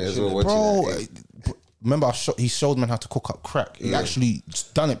get from it as well? Bro, remember he showed man how to cook up crack. He actually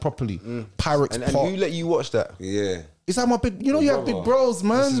done it properly. Pyrex And pot. who let you watch that? Yeah. Is that my big? You know, you have big bros,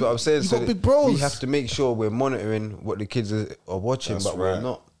 man. This is what I'm saying. You So got big bros. We have to make sure we're monitoring what the kids are watching, That's but right. we're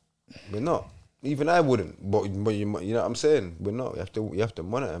not. We're not. Even I wouldn't. But you know what I'm saying? We're not. You have to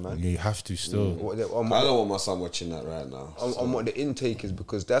monitor, man. Yeah, you have to still. I don't want my son watching that right now. On what the intake is,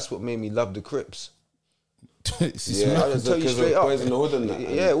 because that's what made me love the Crips. Yeah, I just tell you straight up. Boys in the Hood and that.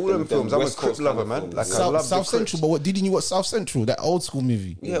 Yeah, all them films. I'm a West Crip Coast lover, kind of man. films. Like I love South the Crips. Central, but didn't you watch South Central? That old school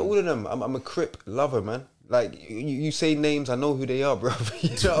movie. Yeah, all of them. I'm a Crip lover, man. Like you say names, I know who they are, bro. You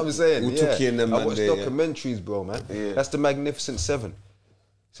know what I'm saying? Utuki and them I man watch there, documentaries, bro, man. Yeah. That's the Magnificent Seven.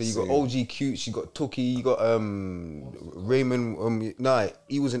 So you got OG Cutes, you got Tookie, you got Raymond.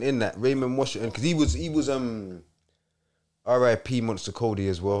 He wasn't in that. Raymond Washington, because he was R.I.P. Monster Cody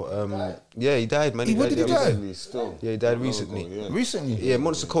as well. Yeah, he died, man. When did he die? Yeah, he died recently. Recently? Yeah,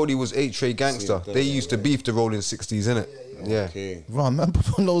 Monster Cody was 8-Tray Gangster. They used to beef the Rolling 60s, innit? Yeah. Okay. Right, remember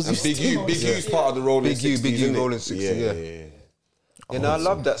when those And Big U's part of the Rolling Big U, 60s, Big U, innit? Rolling 60s, yeah. Oh, And I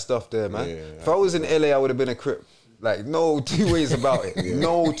love that stuff there, man. If I was in LA, I would have been a Crip. Like, no two ways about it.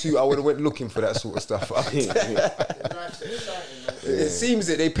 No two. I would have went looking for that sort of stuff. It seems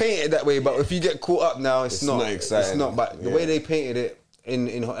that they paint it that way, but if you get caught up now, it's not exciting. It's not. But the way they painted it and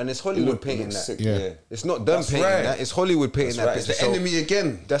it's Hollywood painting that. sick, Yeah. It's not them painting that. It's Hollywood painting that. It's the picture. So enemy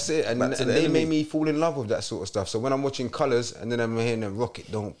again. That's it. And Back to the they enemy. made me fall in love with that sort of stuff. So when I'm watching Colours and then I'm hearing them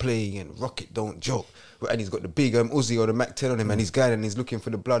Rocket don't play and Rocket don't joke, and he's got the big Uzi or the Mac 10 on him and he's guiding and he's looking for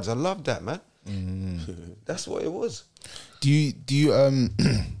the bloods. I love that, man. That's what it was. Do you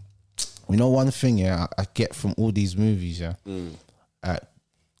you know one thing, yeah, I get from all these movies, yeah,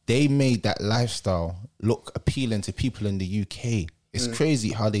 they made that lifestyle look appealing to people in the UK. It's crazy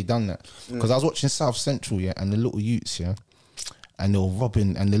how they done that. Because I was watching South Central, yeah, and the little youths, yeah, and they were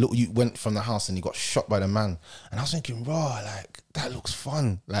robbing, and the little youth went from the house and he got shot by the man, and I was thinking, raw, like that looks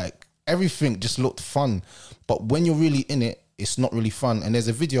fun, like everything just looked fun, but when you're really in it, it's not really fun. And there's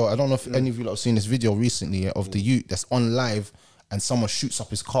a video, I don't know if any of you lot have seen this video recently, yeah, of the youth that's on live and someone shoots up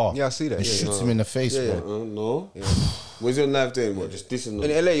his car. Yeah, I see that. And Yeah, shoots yeah. him in the face, Yeah, bro. No. Where's your knife doing? What? Just dissing them?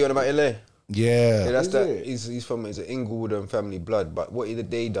 In LA, you know about LA? Yeah. Yeah, that's Is that. it? He's from an Inglewood family blood. But what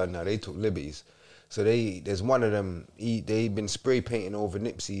they done now? They took liberties. So there's one of them. They been spray painting over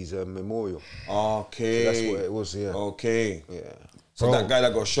Nipsey's memorial. Okay. So that's what it was. Yeah. Okay. Yeah. So Bro. that guy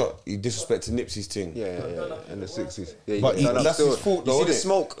that got shot, he disrespected Nipsey's thing. Yeah. In the 60s. Yeah, But got done up that's still. his fault though, You see the innit?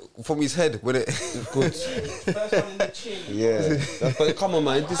 smoke from his head with it. Good. Yeah. But come on,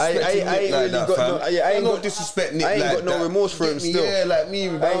 man. Disrespecting I Nip ain't like really that, got fam. no- I ain't don't got- disrespect Nip I ain't like got no that. remorse for him Get me? still. Yeah, like me,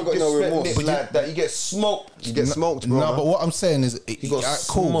 bro. I ain't got no Disrespect remorse. Nip like that. You get smoked. You get smoked, bro. No, man. but what I'm saying is, He got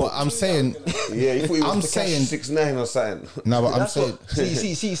cool. But smoked. I'm saying, Yeah, he thought he was I'm the saying, 6ix9ine or something. no, but I'm That's saying, what,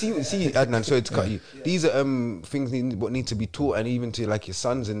 see, Adnan, sorry to cut you. These are things what need to be taught, and even to like your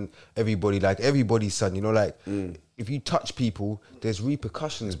sons and everybody, like everybody's son. You know, like if you touch people, there's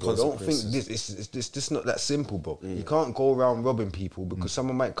repercussions, bro. Don't think this not that simple, bro. You can't go around robbing people because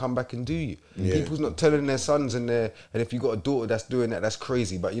someone might come back and do you. People's not telling their sons and if you got a daughter that's doing that, that's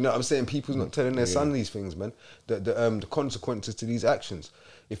crazy. But you know what I'm saying? People's not telling their son these things, man. The consequences to these actions.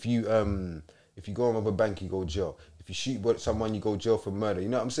 If you go and rob a bank, you go jail. If you shoot someone, you go jail for murder. You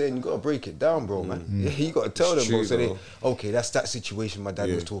know what I'm saying? You got to break it down, bro, man. You got to tell them, bro. true, So though. okay, that's that situation my dad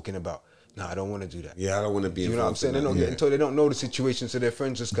was talking about. Nah, I don't want to do that. Yeah, I don't want to be. You know what I'm saying? They're not getting told. They don't know the situation, so their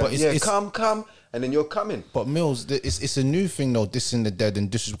friends just go, But it's- come, and then you're coming. But Mills, it's a new thing though. Dissing the dead and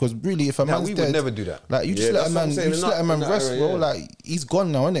because really, if a man's we dead, would never do that. Like you just Yeah, let a that's what man, I'm saying. you just They're let a not man in that rest, area, bro. yeah. Like he's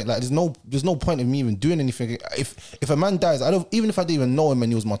gone now, innit? Like there's no point in me even doing anything. If a man dies, even if I didn't even know him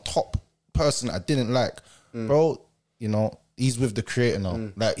and he was my top person I didn't like, bro, you know, he's with the creator now.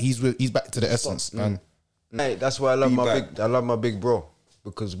 Like he's back to the essence, man. Hey, that's why I love back. I love my big bro,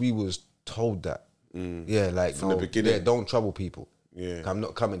 because we was told that. Yeah, like From the beginning. Yeah, don't trouble people. Yeah. I'm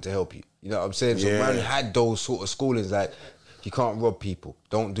not coming to help you. You know what I'm saying? So Yeah. man had those sort of schoolings, like you can't rob people.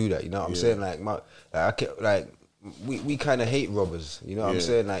 Don't do that. You know what I'm saying? We kind of hate robbers. You know what I'm Yeah.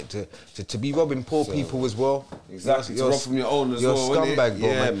 saying? Like to be robbing poor people as well. Exactly. To rob from your own as you're well. a scumbag, bro.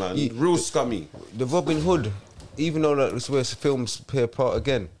 Yeah, man. man. Real scummy. The Robin Hood, even though that's where films play a part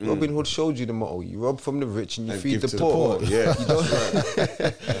again, Robin Hood showed you the motto: you rob from the rich and you And feed give the to poor. Yeah, You don't,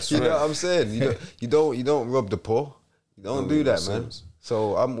 that's you know right. what I'm saying? You don't rob the poor. You don't do that, man. sense.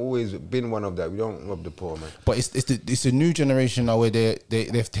 So I'm always been one of that. We don't rob the poor, man. But it's a new generation now where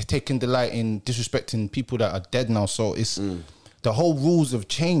they've taken delight in disrespecting people that are dead now. So it's the whole rules have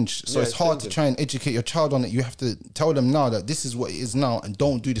changed. So Yeah, it's it's hard to changing. try and educate your child on it. You have to tell them now that this is what it is now, and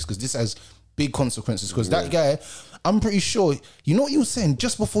don't do this because this has big consequences. Because that guy, I'm pretty sure, you know what he was saying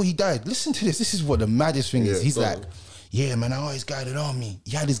just before he died. Listen to this. This is what the maddest thing is. He's like, "Yeah, man, I always guided on me."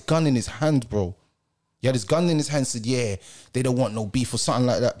 He had his gun in his hand, bro. He had his gun in his hand, said, "Yeah, they don't want no beef," or something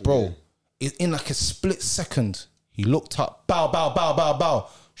like that, bro. In like a split second, he looked up, bow, bow, bow, bow, bow.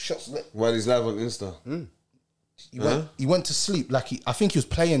 Shots lit. While he's live on Insta. He went to sleep like I think he was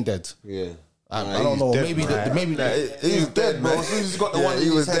playing dead. Yeah. I don't know. Maybe He's dead, man. He's got the Yeah, one he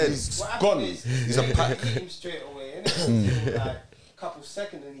in was his head. dead. He's gone. He's a pack. Him straight away, innit? Like a couple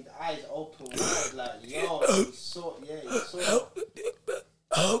seconds and his eyes open wide, like yo, he saw. Yeah,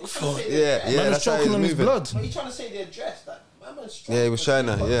 Man was that's how choking he's on his moving. blood. But he trying to say the address, like my man's strong. Yeah, he was trying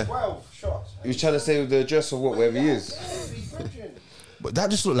to, He's got yeah. 12 shots. He was trying to say the address of wherever he is. But that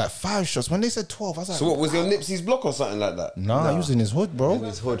just looked like 5 shots. When they said 12, I was like, So what, was he on Nipsey's block or something like that? Nah, he was in his hood, bro.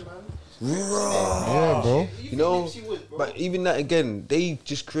 His hood. Yeah, bro. You know, but even that again, they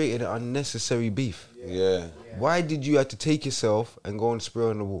just created an unnecessary beef. Yeah. Why did you have to take yourself and go and spray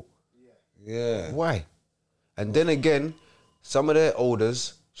on the wall? Yeah. Why? And then again, some of their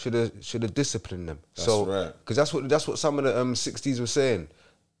elders should have disciplined them. That's so, right. Because that's what some of the 60s were saying.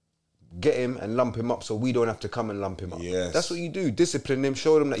 Get him and lump him up so we don't have to come and lump him up. Yes. That's what you do. Discipline them,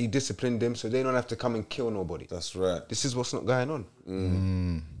 show them that you disciplined them so they don't have to come and kill nobody. That's right. This is what's not going on.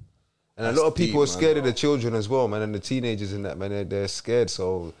 And That's a lot of people deep, are scared man. of the children as well, man, and the teenagers and that, man. They're scared.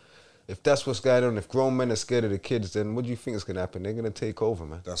 So if that's what's going on, if grown men are scared of the kids, then what do you think is going to happen? They're going to take over,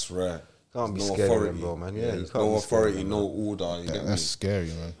 man. That's right. Can't be There's scared of them, bro, man. Yeah, you there's can't no be scared of authority, them, no order. You get me? That's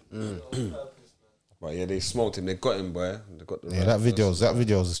scary, man. But yeah, they smoked him. They got him, boy. They got the Yeah, right that video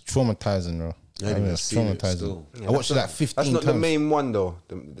person. is traumatizing, bro. I haven't even It's seen it traumatizing. still. I watched it like 15 That's not times. the main one, though.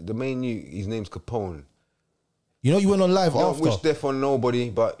 The main, his name's Capone. You know, you went on live Don't after. wish death on nobody,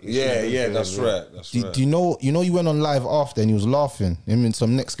 but... it Yeah, should've been yeah, for that's him, yeah. right. That's Do right. you know you went on live after and he was laughing? Him and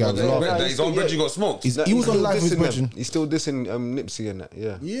some next guy was Yeah, laughing. his own Reggie got smoked. He was He's on still live with his dissing them. brethren. He's still dissing Nipsey and that,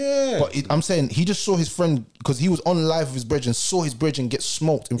 yeah. Yeah. But I'm saying he just saw his friend because he was on live with his brethren, saw his brethren get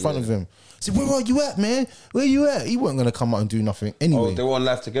smoked in front of him. Said, "Where are you at, man? Where you at?" He wasn't gonna come out and do nothing anyway. Oh, they were on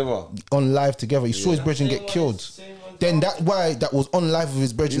live together. On live together, he saw his brethren get killed. Then that guy that was on live with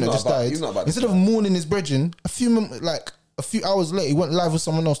his brethren He's that not just about- died. he's not about Instead to of mourning his brethren, a few hours later, he went live with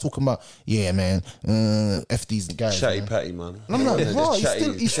someone else talking about, "Yeah, man, f these guys." Chatty man. patty, man. And I'm like, Just bro,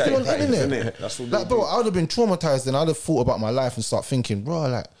 chatty- he's chatty still on the patties, internet. innit? That's what Like, they bro, do. I would have been traumatized and I'd have thought about my life and start thinking, bro,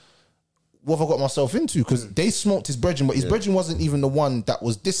 like, what have I got myself into? Because they smoked his brethren, but his brethren wasn't even the one that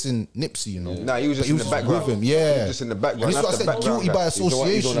was dissing Nipsey, you know. Nah, he was But just in the background. with him, He yeah. was just in the background. And this is what I That's the said, background guilty by guy. He's the one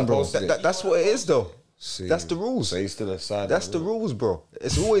association, that bro. posted it. That's what it is, though. See. That's the rules. So he's still a side. That's the rules, bro.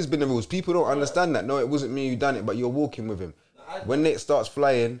 It's always been the rules. People don't understand that. No, it wasn't me who done it, but you're walking with him. When Nick starts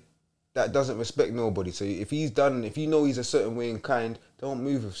flying, that doesn't respect nobody. So if you know he's a certain way in kind, don't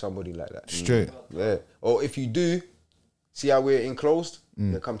move with somebody like that. Straight. Yeah. Or if you do, see how we're enclosed?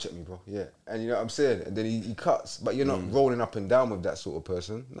 Yeah, come check me, bro. Yeah. And you know what I'm saying? And then he cuts, but you're not rolling up and down with that sort of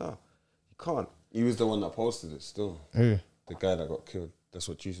person. No, you can't. He was the one that posted it still. Who? The guy that got killed. That's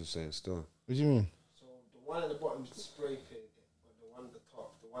what Jesus was saying still. What do you mean? So the one at the bottom is the spray paint, but the one at the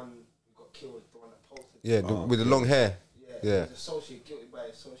top, the one who got killed, the one that posted. Yeah, with the long hair. Yeah. He's associate, guilty by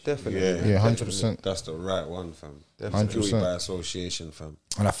association. Definitely. Yeah, 100%. That's the right one, fam. Definitely. Guilty 100%. by association, fam.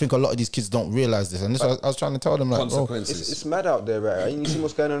 And I think a lot of these kids don't realize this. And this, I was trying to tell them, like, bro, Consequences. It's mad out there, right? And you see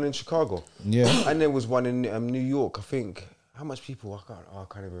what's going on in Chicago. yeah. And there was one in New York, I think. how much people? I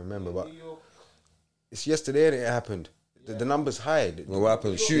can't even remember. But it's yesterday and it happened. The number's high. What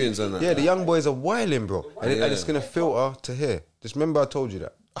happened? Shootings and that. Yeah, the young boys are wilding, bro. And it's gonna filter to here. Just remember, I told you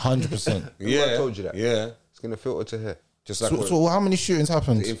that. 100%. Yeah, I told you that. Yeah, It's gonna filter to here. just like So how many shootings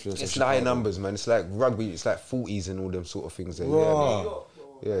happened? the influence. It's of high Chicago. numbers, man. It's like rugby. It's like 40s and all them sort of things. There. Wow.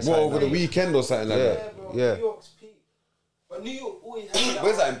 Yeah, it's What, high over the numbers. weekend or something like Yeah. that? Bro, Yeah. New York's peak. But New York always had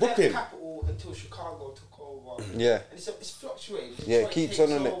Where's that, in Brooklyn? capital until Chicago took over. Yeah. And it's fluctuating. Yeah, it Detroit keeps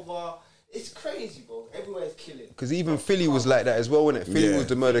takes on, innit? over. It's crazy, bro. Everywhere's killing. Because even Philly was like that as well, wasn't it? Philly Yeah. was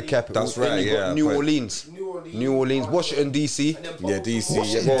the murder capital. That's Then right, you got yeah, New but- Orleans. New Orleans, Washington, D.C. And then Yeah, DC.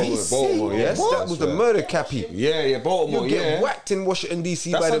 Washington, Yeah, DC. Baltimore. Yeah, Yes, that was the murder cappy. Yeah, Baltimore. You get Yeah. whacked in Washington,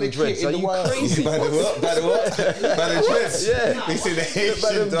 D.C. That's by how them they dreads. created Are the you wild- crazy? By the what? By the what? By the dreads. Yeah. They say the By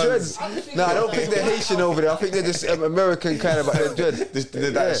Haitian them dons. dreads. No, I don't think they're Haitian over there. I think they're just American kind of, but they're dreads.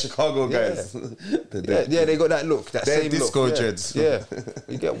 That Chicago guys. Yeah, they got that look, that They're same disco look. dreads. Yeah,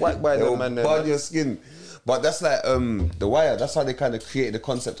 you get whacked by They'll them, man. burn your skin. But that's like The Wire. That's how they kind of created the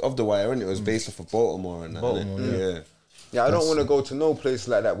concept of The Wire, and it was based off of Baltimore and that. Innit? Yeah, I don't want to go to no place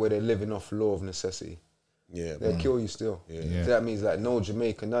like that where they're living off law of necessity. Yeah, They'll kill you still. Yeah. So that means like no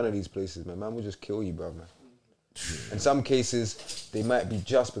Jamaica, none of these places, man. Man will just kill you, bro, man. In some cases, they might be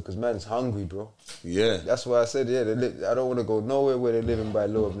just because man's hungry, bro. yeah. That's why I said, I don't want to go nowhere where they're living by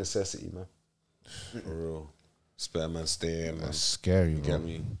law of necessity, man. For real. Spare man, stay in, man. That's scary, You bro. get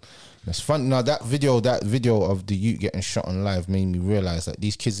me? It's fun. Now that video of the youth getting shot on live made me realize that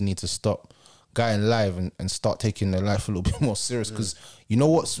these kids need to stop going live and start taking their life a little bit more serious. Because you know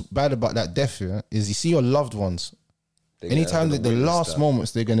what's bad about that death, yeah, is you see your loved ones. Anytime that the last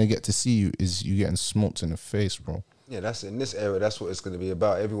moments they're gonna get to see you is you getting smoked in the face, bro. Yeah, that's in this era. That's what it's going to be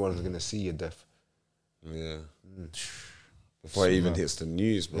about. Everyone's going to see your death. Yeah. Before it even hits the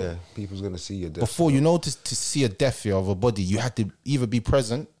news, bro. Yeah, people's going to see your death. Before, you know, to see a death here of a body, you had to either be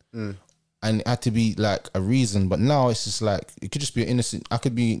present and it had to be like a reason. But now it's just like, it could just be an innocent. I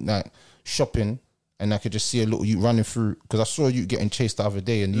could be like shopping and I could just see a little you running through, because I saw you getting chased the other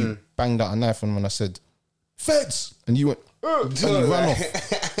day and you banged out a knife on him and I said, "Feds!" And you went, and you ran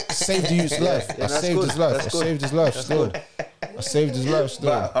off. Saved the youth's life. I that's saved good. his life. That's I good. saved his life still. I saved his life still.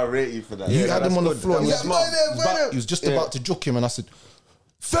 But I rate you for that. You Yeah, had him that's on the good. floor and he That's was, smart. he was just about to juke him and I said,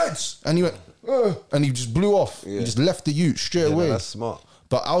 "Feds!" And he went, and he just blew off. He just left the youth straight away. that's smart.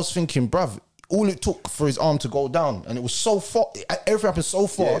 But I was thinking, bruv, all it took for his arm to go down, and it was so far, everything happened so Yeah,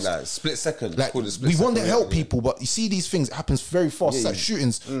 fast. like split second. Like, Call it split we second, want to help yeah. people, but you see these things, it happens very fast. It's like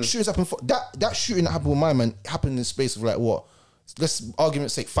shootings. Shootings happen. That shooting that happened with my man happened in the space of like what? Let's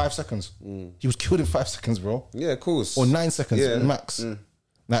argument's sake, 5 seconds. He was killed in 5 seconds, bro. Yeah, of course. Or 9 seconds Yeah. max.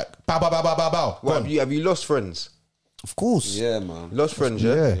 Like bow, bow, bow, bow, bow, bow. What, Gone. have you lost friends? Of course. Yeah, man. You lost friends,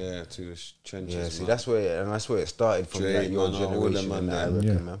 yeah? Yeah. Yeah, to the trenches. Yeah, see, man. that's where it started from, Dre, like, your man, all them, generation, man, and that, I them.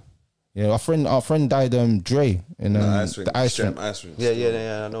 reckon, Yeah. man. Yeah, our friend died. Dre in Ice rink, the ice straight rink. up ice rink.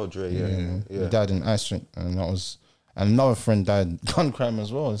 Yeah, I know Dre, He died in ice rink, and that was. And another friend died gun crime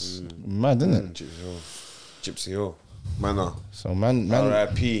as well. It's mad, isn't it? Gypsy Hill. Man, So man,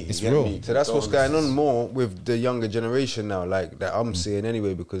 R.I.P. it's You get real. me? So that's what's going on Condolences. more with the younger generation now, like that I'm seeing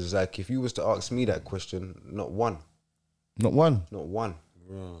anyway, because like if you was to ask me that question, not one. Not one.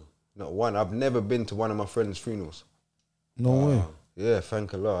 Not one. I've never been to one of my friends' funerals. No way. Yeah,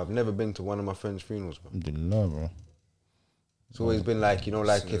 thank Allah. I've never been to one of my friends' funerals, bro. Alhamdulillah, bro. It's always been like, you know,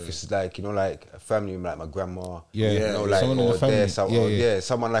 like if it's like, you know, like a family, like my grandma. Yeah, You know, like, someone in or the family. there, some, Yeah, or, yeah.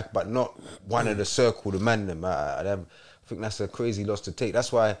 someone like, but not one of the circle, the man, them. I think that's a crazy loss to take.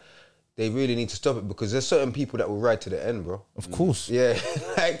 That's why they really need to stop it, because there's certain people that will ride to the end, bro. Of course. Yeah,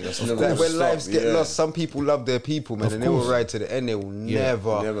 like when stop, lives get yeah. lost, some people love their people, man, Of and they will course. ride to the end. They will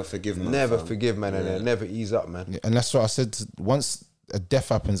Never forgive, man, never fam. forgive, man, and Yeah. they'll never ease up, man. Yeah, and that's what I said. Once a death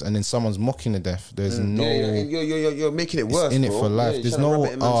happens and then someone's mocking the death, there's no. Yeah, you're making it worse. It's in it bro. for life. Yeah, There's you're trying to no, rub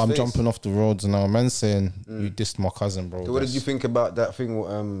it in man's I'm face. jumping off the roads now. Man saying, you dissed my cousin, bro. So what did That's- you think about that thing what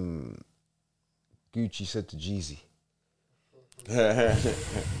Gucci said to Jeezy?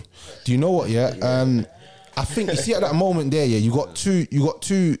 Do you know what? Yeah, I think you see at that moment there. Yeah, you got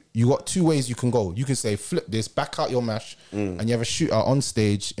two ways you can go. You can say flip this, back out your mash, and you have a shootout on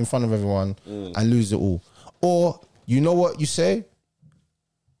stage in front of everyone and lose it all. Or you know what you say?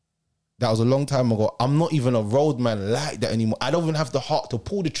 That was a long time ago. I'm not even a road man like that anymore. I don't even have the heart to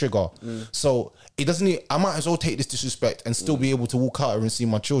pull the trigger. So it doesn't need, I might as well take this disrespect and still be able to walk out and see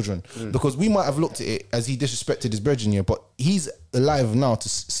my children. Because we might have looked at it as he disrespected his brethren here, but he's alive now to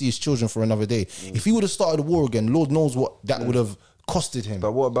see his children for another day. If he would have started a war again, Lord knows what that would have costed him.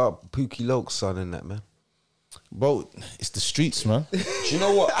 But what about Pookie Loke's son and that, man? Bro, it's the streets, man. Do you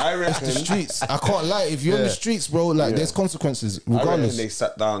know what? I reckon The streets. I can't lie. If you're in the streets, bro, like there's consequences I reckon regardless. they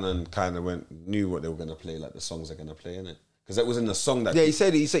sat down and kind of knew what they were gonna play, like the songs they're gonna play, innit? Because that was in the song that. Yeah, he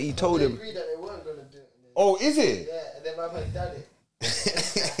said he told They him. agreed that they weren't gonna do it. And then, Oh, is it? yeah, and then my man done it.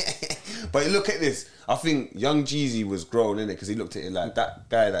 But look at this. I think Young Jeezy was grown, innit? Because he looked at it like that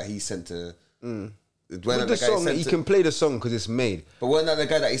guy that he sent to. With the song, he can play the song because it's made. But wasn't that the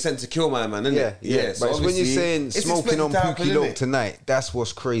guy that he sent to kill my man, isn't it? Yeah. So But it's when you're obviously, saying it's smoking on expected to happen, Pookie Loc innit? tonight, that's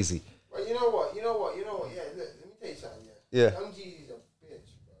what's crazy. But you know what? Yeah, look, let me tell you something. Yeah. Young Jeezy's a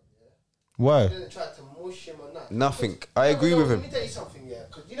bitch, bro. Yeah. Why? He didn't try to mush him or nothing. Nothing. Because- I agree with him. Let me tell you something, yeah.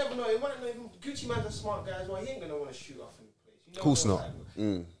 Because you never know. It might not even. Gucci Man's a smart guy as well. He ain't gonna want to shoot off in the place. You know Course what not. I'm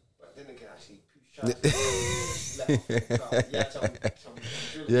saying? But then again, actually, shots.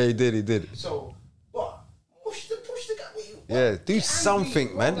 Yeah, he did. So, what? Push the guy with you. Yeah, do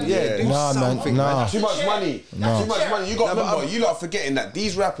something, man. Yeah, do Nah, man, something, nah. Too much money. No. Too much money. You got No, but remember, you lot are forgetting that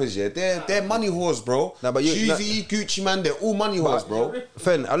these rappers, yeah, they're money whores, bro. Nah, but you- Jeezy, Gucci Man, they're all money whores, bro.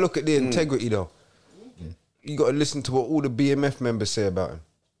 Fen, I look at the integrity though. You got to listen to what all the BMF members say about him,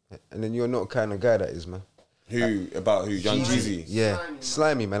 and then you're not the kind of guy that is, man. Who Young Jeezy. Yeah,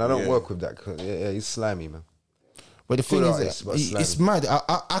 slimy, man. I don't Yeah. work with that. Yeah, he's slimy, man. But the thing Good is, artist, but it's slimy. mad.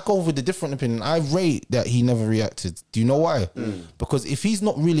 I go with a different opinion. I rate that he never reacted. Do you know why? Because if he's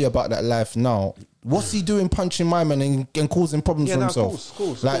not really about that life now, what's he doing punching my man and causing problems Yeah, for no, himself?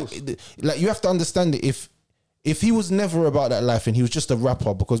 course. Like you have to understand it. If he was never about that life and he was just a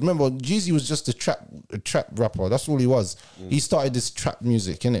rapper, because remember, Jeezy was just a trap rapper. That's all he was. He started this trap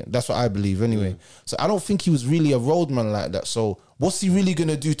music, innit? That's what I believe anyway. So I don't think he was really a roadman like that. So what's he really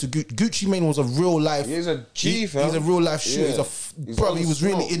gonna do to Gucci Mane was a real life. He's a G, fam. He's a real life shooter. Yeah. He's He's on he the was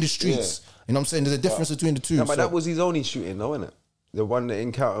really smoke. in the streets. You know what I'm saying? There's a difference between the two. No, but So that was his only shooting, though, isn't it? The one that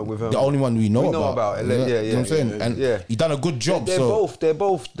encounter with him. the only one we know about. Yeah, You know what I'm saying? yeah. And Yeah. he done a good job. They're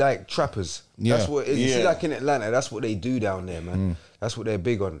both like trappers. Yeah. That's what you see, Yeah. like in Atlanta. That's what they do down there, man. That's what they're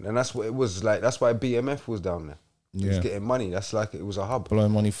big on, and that's what it was like. That's why BMF was down there. He was Yeah. getting money. That's like it was a hub.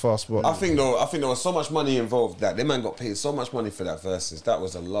 blowing money fast. But I think there was so much money involved that them man got paid so much money for that versus. That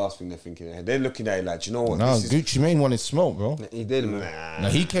was the last thing they're thinking. They're looking at it like, do you know what? no, This is- Gucci Mane wanted smoke, bro. He did, man. Now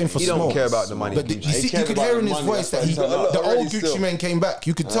he came for He smoke. don't care about the money. But Gucci. you He see, you cares could about hear the in his money, voice that that's why he's the already old Gucci still. Mane came back.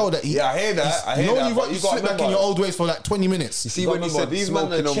 You could tell that he. Yeah, I hear that. I hear you know, that, you, but you you gotta slip back in remember- your old ways for like 20 minutes. You see You when he remember, said these man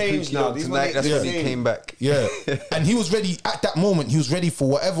smoking are on changed Pookie now. Loc These tonight, man that's are when he changed. came back. Yeah, and he was ready at that moment. He was ready for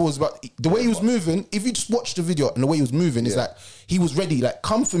whatever was about. The way he was moving, if you just watch the video and the way he was moving, it's like he was ready. Like,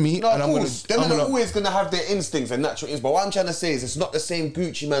 come for me, No, and of I'm course. gonna. Them are always going to have their instincts and natural instincts. But what I'm trying to say is it's not the same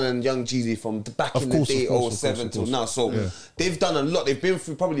Gucci Man and Young Jeezy from back Of in course, the day, of course, 07 of till course. now. So they've done a lot. They've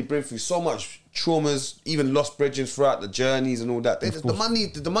probably been through so much traumas, even lost bridges throughout the journeys and all that.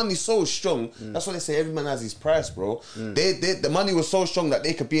 The money's so strong. That's why they say every man has his price, bro. The money was so strong that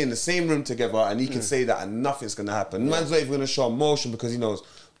they could be in the same room together and he could say that and nothing's going to happen. Man's not even going to show emotion because he knows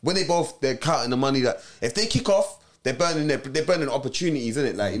when they're counting the money that if they kick off, they're burning opportunities, isn't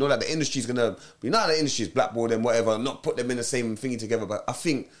it? Like, you know, like the industry's gonna, the industry's blackball them, whatever, not put them in the same thingy together. But I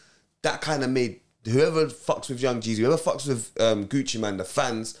think that kind of made whoever fucks with Young Jeezy, whoever fucks with Gucci Man, the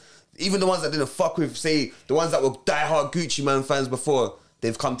fans, even the ones that didn't fuck with, say, the ones that were diehard Gucci Man fans before,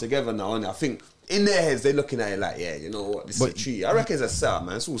 they've come together now, and I think in their heads they're looking at it like, yeah, you know what, this is a treat. I reckon it's a setup,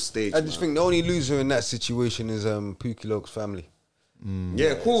 man. It's all staged. I just think the only loser in that situation is Pookie Loc's family.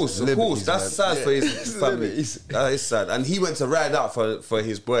 Yeah, of course. Liberties, That's man. sad for his family. Liberties. That is sad. And he went to ride out for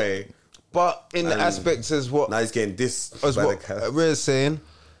his boy. But in the aspects as what Now he's getting this. as what Rhea's saying,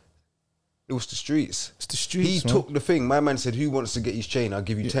 it was the streets. It's the streets, He man. took the thing. My man said, "Who wants to get his chain? I'll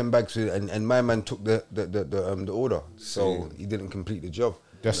give you 10 bags." And my man took the order, so he didn't complete the job.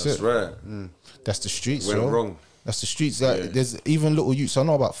 That's That's it. right. That's the streets. Went yo. wrong. That's the streets. Like, there's even little youths. I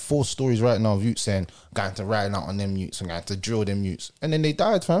know about 4 stories right now of youths saying, going to ride out on them youths and going to drill them youths. And then they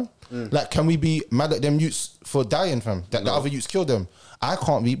died, fam. Like, can we be mad at them youths for dying, fam? That the other youths killed them? I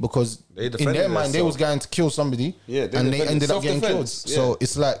can't be, because They in defended their mind, they themselves. was going to kill somebody. Yeah, they and they defended ended up getting killed. self-defense, So yeah.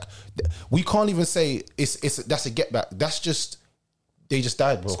 it's like, we can't even say that's a get back. That's just, they just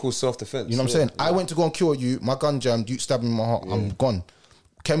died, bro. It's called self-defense. You know what I'm saying? I went to go and kill you. My gun jammed. You stabbed me in my heart. I'm gone.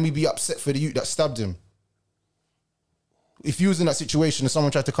 Can we be upset for the youth that stabbed him? If you was in that situation and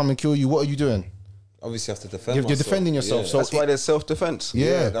someone tried to come and kill you, what are you doing? Obviously, you have to defend You're myself. defending yourself. Yeah. So That's why there's self-defense.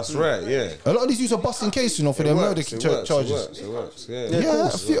 yeah, That's right, yeah. a lot of these youths are busting case, you know, for their murder charges. It works, yeah. Yeah,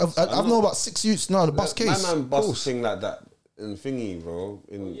 I've known about 6 youths now. The bust case. My man bust a thing like that in thingy, bro.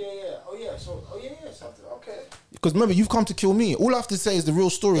 Okay. Because remember, you've come to kill me. All I have to say is the real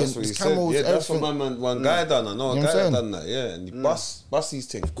story. That's and what he it's said. camos, Yeah, that's what everything. my man, one guy done. I know You a know what I'm guy saying? done that, yeah. And he bust his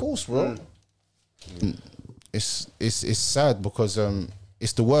thing. Of course, bro. it's sad because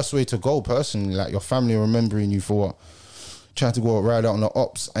it's the worst way to go personally. Like your family remembering you for what? Trying to go ride out on the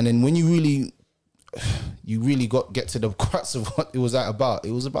ops, and then when you really get to the crux of what it was about.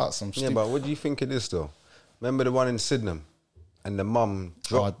 It was about some shit. Yeah, but what do you think of this though? Remember the one in Sydenham, and the mum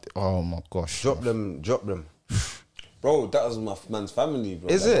dropped. Oh my gosh! Drop them. Bro, that was my man's family, bro.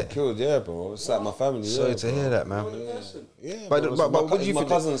 Is that it? Got killed, yeah, bro. It's like my family. Sorry to hear that, man. Yeah, But bro, what do you my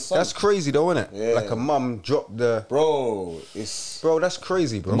think? cousin's son. That's crazy though, isn't it? Yeah. Like a mum dropped the. Bro, that's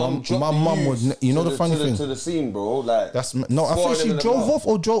crazy, bro. My mum would. You know the funny thing to the scene, bro. Like that's no. I think she drove off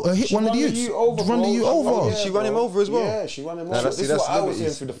or hit one of the youths. Run the youth over. Did she run him over as well? Yeah, she ran him over. This is what I was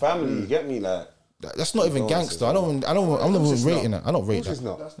hearing through the family. You get me, like. That's not even gangster. I'm not even rating that. I don't rate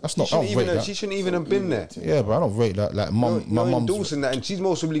that. That's not. I don't rate that. She shouldn't even have been there. Yeah, but I don't rate that. Like my mum's endorsing that, and she's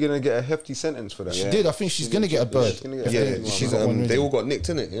most probably gonna get a hefty sentence for that. She did. I think she's gonna get a bird. Yeah, she's. They all got nicked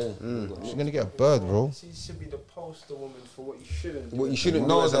in it. Yeah, she's gonna get a bird, bro. She should be the poster woman for what you shouldn't do. What you shouldn't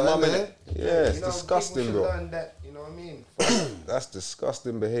know as a mum, innit? Yeah, it's You know, disgusting, people bro. should learn that, you know what I mean? That's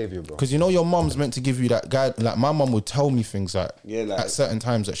disgusting behaviour, bro. Because you know your mum's meant to give you that guide. Like my mum would tell me things like like at certain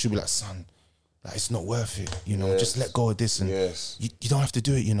times that she'd be like, son, like it's not worth it, you know. Just let go of this, and you don't have to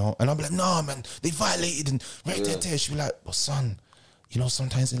do it, you know. And I'll be like, nah, man, they violated, and there. She'd be like, but son, you know,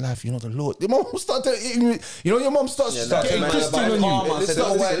 sometimes in life, you know, the Lord. The mum will start to, you know, your mum starts getting Christian on you.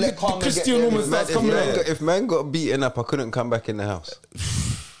 The Christian woman starts coming out. If man got beaten up, I couldn't come back in the house.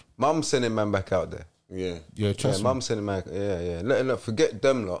 Mum sending man back out there. Yeah, trust me. Mum sending man. Yeah. Let forget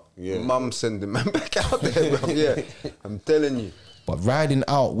them lot. Mum sending man back out there, bro. Yeah, I'm telling you. But riding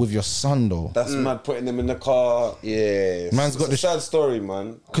out with your son though, that's mad. Putting them in the car, man's got the sad story,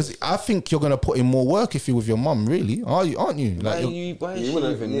 man. Because I think you're gonna put in more work if you're with your mum, really, aren't you? Like, why is she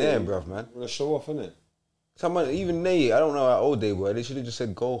even there, bruv, man? Wanna show off, innit? Someone, even they, I don't know how old they were. They should have just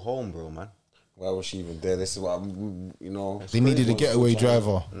said, "Go home, bro, man." Why was she even there? This is what you know. They needed a getaway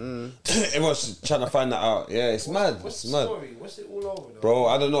driver. Everyone's trying to find that out. Yeah, it's mad. What's it's the mad. story? What's it all over, though? Bro,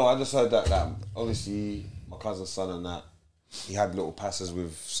 I don't know. I just heard that obviously my cousin's son and that he had little passes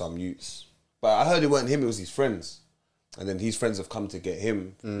with some youths, but I heard it wasn't him. It was his friends, and then his friends have come to get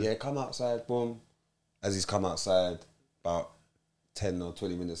him. Yeah, come outside, boom. As he's come outside, about 10 or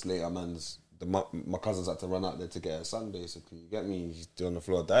 20 minutes later, my cousins had to run out there to get her son, basically. You get me? He's on the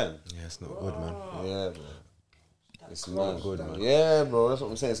floor dying. Yeah, it's not good, man. Yeah, bro. It's not good, man. Yeah, bro. That's what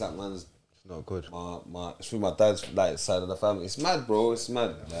I'm saying. It's like, man's... It's not good. It's through my dad's side of the family. It's mad, bro. It's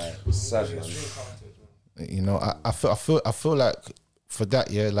mad. Like, it's sad, man. You know, I feel like for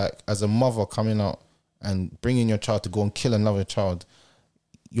that, like as a mother coming out and bringing your child to go and kill another child,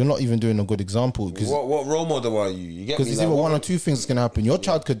 you're not even doing a good example. What role model are you? You get me? Because it's either one or two things that's gonna happen. Your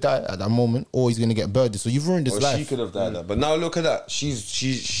child could die at that moment, or he's gonna get birded. So you've ruined his life. She could have died, but now look at that.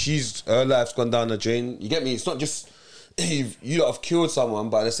 She's her life's gone down the drain. You get me? It's not just you lot have killed someone,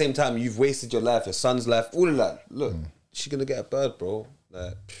 but at the same time you've wasted your life, your son's life, all of that. Look, she's gonna get a bird, bro.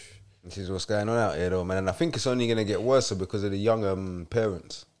 Like, this is what's going on out here, though, man. And I think it's only gonna get worse because of the younger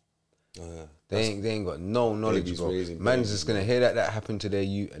parents. They ain't got no knowledge, bro. Man's just gonna hear that happened to their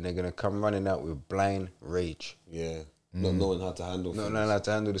youth, and they're gonna come running out with blind rage. Yeah, not knowing how to handle. Not knowing how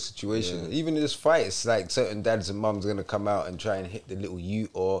to handle the situation. Yeah. Even in this fight, it's like certain dads and mums gonna come out and try and hit the little youth,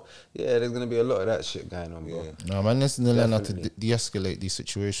 or there's gonna be a lot of that shit going on, bro. No, man, let's learn how to de-escalate these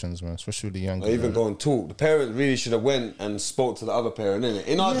situations, man. Especially with the younger. Or even go and talk. The parent really should have went and spoke to the other parent, innit?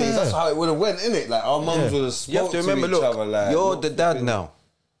 In our days, that's how it would have went, innit? Like our mums would have spoke. You have to remember, to each other. Like, you're the dad now.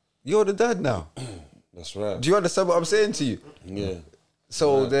 You're the dad now. That's right. Do you understand what I'm saying to you? Yeah.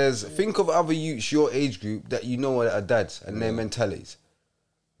 So think of other youths your age group that you know are dads and their mentalities.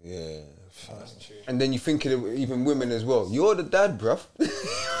 Yeah. And then you think of even women as well. You're the dad, bruv.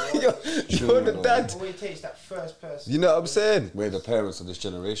 you're the dad. It takes that first person. You know what I'm saying? We're the parents of this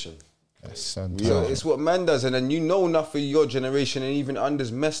generation. So it's what man does, and then you know enough of your generation, and even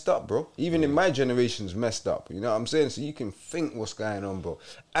under's messed up, bro. Even in my generation's messed up. You know what I'm saying? So you can think what's going on, bro,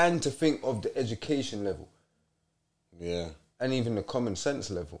 and to think of the education level, and even the common sense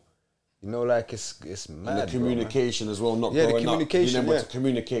level. You know, like it's mad. And the communication as well. Not the growing communication, up, being able to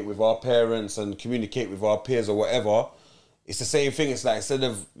communicate with our parents and communicate with our peers or whatever. It's the same thing. It's like instead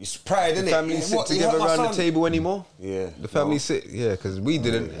of it's pride, innit? The family sit together around the table anymore. Yeah, the family sit. Yeah, because we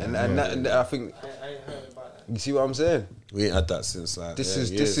didn't, and I think. I ain't heard about that. You see what I'm saying? We ain't had that since like this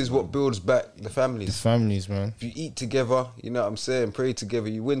is what builds back the families. The families, man. If you eat together, you know what I'm saying. Pray together,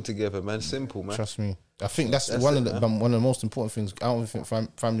 you win together, man. Simple, man. Trust me. I think that's one of the most important things. I don't think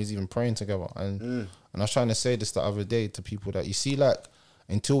families even praying together. And I was trying to say this the other day to people that you see, like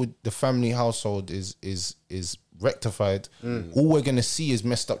until the family household is rectified, all we're gonna see is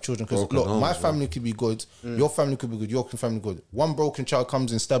messed up children. Because look, my family could be good, your family could be good, your family good. One broken child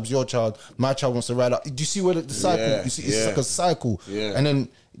comes and stabs your child, my child wants to ride up. Do you see where the cycle? Yeah, you see, it's like a cycle. Yeah. And then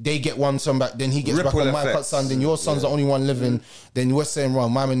they get one son back, then he gets Ripple back on my effects. son, then your son's the only one living. Then we're saying, "Well,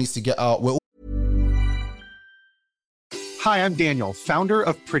 my man needs to get out." We're all Hi, I'm Daniel, founder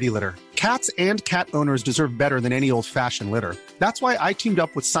of Pretty Litter. Cats and cat owners deserve better than any old-fashioned litter. That's why I teamed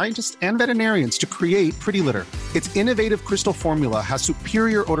up with scientists and veterinarians to create Pretty Litter. Its innovative crystal formula has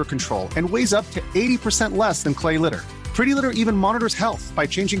superior odor control and weighs up to 80% less than clay litter. Pretty Litter even monitors health by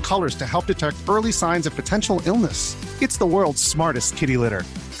changing colors to help detect early signs of potential illness. It's the world's smartest kitty litter.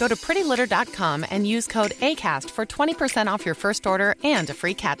 Go to prettylitter.com and use code ACAST for 20% off your first order and a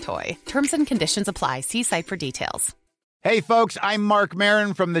free cat toy. Terms and conditions apply. See site for details. Hey, folks, I'm Mark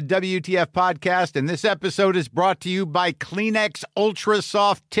Maron from the WTF Podcast, and this episode is brought to you by Kleenex Ultra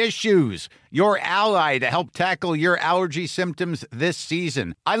Soft Tissues, your ally to help tackle your allergy symptoms this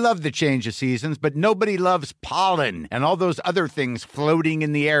season. I love the change of seasons, but nobody loves pollen and all those other things floating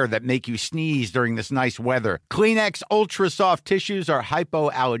in the air that make you sneeze during this nice weather. Kleenex Ultra Soft Tissues are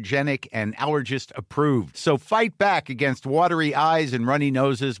hypoallergenic and allergist approved, so fight back against watery eyes and runny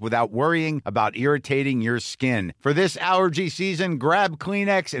noses without worrying about irritating your skin. For this allergy season, grab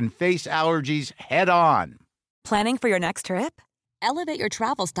Kleenex and face allergies head on. Planning for your next trip? Elevate your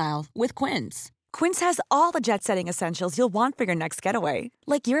travel style with Quince. Quince has all the jet-setting essentials you'll want for your next getaway,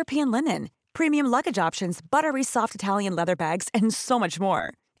 like European linen, premium luggage options, buttery soft Italian leather bags, and so much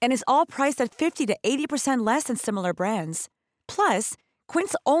more. And is all priced at 50 to 80% less than similar brands. Plus,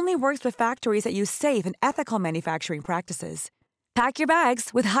 Quince only works with factories that use safe and ethical manufacturing practices. Pack your bags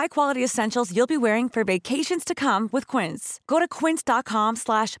with high-quality essentials you'll be wearing for vacations to come with Quince. Go to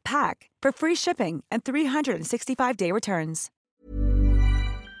quince.com/pack for free shipping and 365-day returns.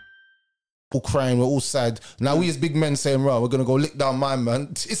 all crying, we're all sad. Now we as big men saying, "Right, we're gonna go lick down my man."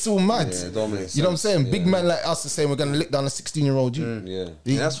 It's all mad. Yeah, it don't make sense. You know what I'm saying? Big men like us are saying we're gonna lick down a 16-year-old you. Yeah.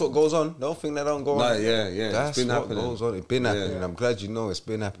 And that's what goes on. Don't think that don't go on. Nah, yeah. That's It's been what happening. goes on. It's been happening. Yeah. I'm glad you know it's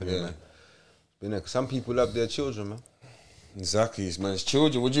been happening, man. Some people love their children, man. Exactly, man. It's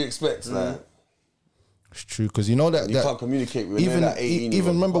children. What do you expect? Like, It's true, because you know that you can't communicate with even that 18-year-old.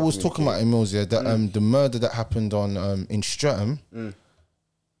 even remember we was talking about Emils, yeah, that the murder that happened on in Streatham,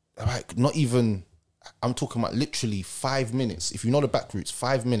 like not even. I'm talking about literally 5 minutes. If you know the back routes,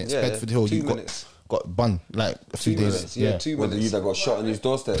 5 minutes. Yeah, Bedford Hill, 2 you minutes. got bun like a few 2 days. minutes, yeah, 2 Well, minutes. you that got shot on his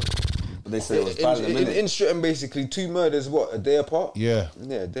doorstep. But they say it was violent, in innit? Streatham, basically, 2 murders, what, a day apart? Yeah.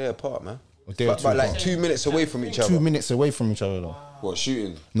 Yeah, a day apart, man. A day or two But like apart. 2 minutes away from each other. 2 minutes away from each other though. What,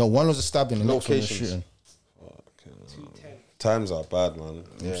 shooting? No, one was a stabbing, the next one was a Locations. shooting. Times are bad, man.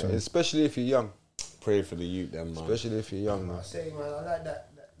 Yeah, especially if you're young. Pray for the youth, them, man. Especially if you're young, man. I say, man, I like that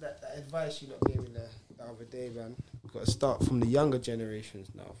advice you lot gave me the other day, man. We've got to start from the younger generations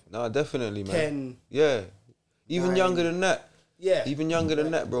now. No, definitely, man. 10. Yeah. Even 9. younger than that. Yeah. Even younger than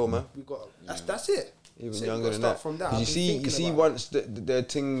that, bro, man. We got that's it. Even So younger we've than got to that. start from that. 'Cause I've been you thinking see about once their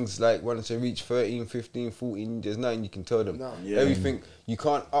things, like once they reach 13, 15, 14, there's nothing you can tell them. No. Yeah. Everything, you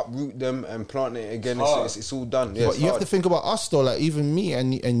can't uproot them and plant it again. hard. It's all done. Yeah, But it's you have hard. to think about us though, like even me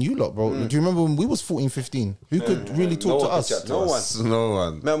and you lot, bro. Do you remember when we was 14, 15? Who could really talk to one could us? chat to No us. No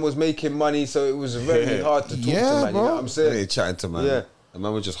one. Man was making money, so it was very hard to talk Yeah, to, man. You bro. know what I'm They saying? ain't chatting to man. Yeah. And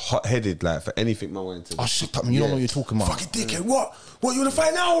man was just hot-headed, like, for anything man wanted to do. Oh, shut up, man. You don't know what you're talking about. Fucking dickhead, what? What, you want to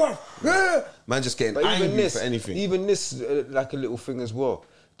fight now? Yeah. Man just getting But angry for anything. even this, like a little thing as well.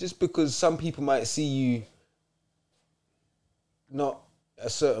 Just because some people might see you not a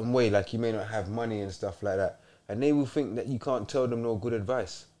certain way, like you may not have money and stuff like that, and they will think that you can't tell them no good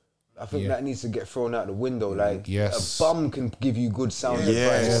advice. I think that needs to get thrown out the window. Like Yes. a bum can give you good sound Yes.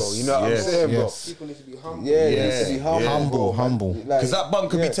 advice, bro. You know what I'm saying, bro? Yes. People need to be humble. Yeah, you need to be humble, Humble. bro. Because that bum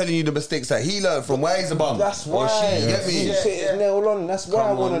could be telling you the mistakes that he learned from. Why he's a bum? That's Or why. she, get me? You hit it nail on. That's why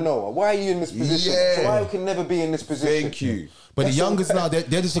I want to know. Why are you in this position? Yeah. So I can never be in this position. Thank you. But the youngers now, they're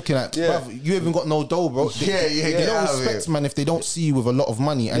just looking at, Yeah. bruv, you haven't got no dough, bro. They Get don't out of respect, here. man, if they don't see you with a lot of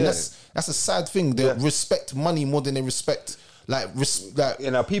money. And Yeah. that's a sad thing. They respect money more than they respect,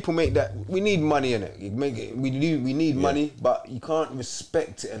 You know, people make that. We need money in it. We need money, but you can't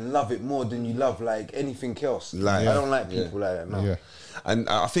respect it and love it more than you love like anything else. Like- I don't like people like that. No. Yeah. And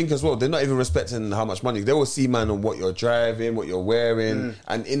I think as well, they're not even respecting how much money. They will see, man, on what you're driving, what you're wearing.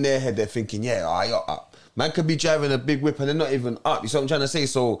 And in their head, they're thinking, man could be driving a big whip and they're not even up. You see what I'm trying to say?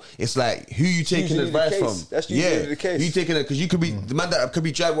 So it's like, who you taking usually the advice case. from? That's usually the case. Who you taking it? Because you could be, the man that could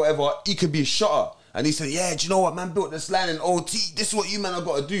be driving whatever, he could be a shotter. And he said, yeah, do you know what, man built this land in OT. This is what you man have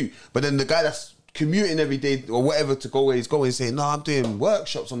got to do. But then the guy that's commuting every day or whatever to go where he's going, saying, no, I'm doing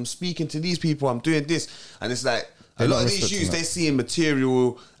workshops, I'm speaking to these people, I'm doing this. And it's like, a lot of these youths, they see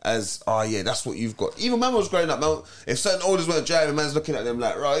material as, oh yeah, that's what you've got. Even man was growing up, man, if certain olders weren't driving, man's looking at them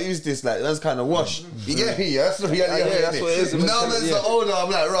like, right, who's this? Like, that's kind of washed. You get me? Yeah, that's the reality. Yeah, that's what it is. Now man's the older, I'm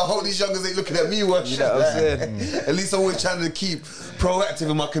like, right, I hope these youngers ain't looking at me washed. You know what I'm saying? At least I'm always trying to keep proactive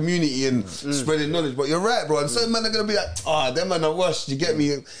in my community and spreading knowledge. But you're right, bro. And certain men are going to be like, them man are washed. You get me?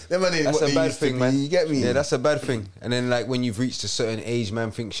 Them man ain't that's what a they bad used thing, to man. be. You get me? Yeah, that's a bad thing. And then like when you've reached a certain age,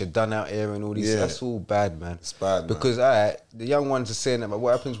 man thinks you're done out here and all these. That's all bad, man. It's bad, man. Because the young ones are saying that, but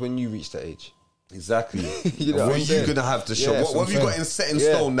what happens when you reach that age? Exactly. You know what are you gonna have to show? What have you got in set in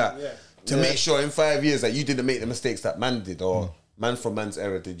stone that to make sure in 5 years that you didn't make the mistakes that man did or man from man's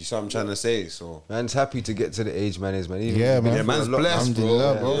era did? You see what I'm trying to say? So man's happy to get to the age man is, man. Even man. Man's blessed,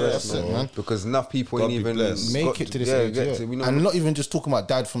 bro. That's it, man. Because enough people ain't even make it to this age. And I'm not even just talking about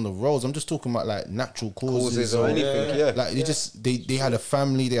died from the roads. I'm just talking about like natural causes or anything. Yeah. Like they had a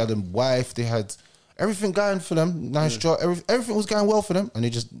family, they had a wife, they had everything going for them. Nice job. Everything was going well for them, and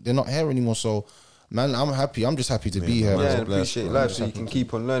they're not here anymore. So, man, I'm happy. I'm just happy to be here. Yeah, and appreciate life so you can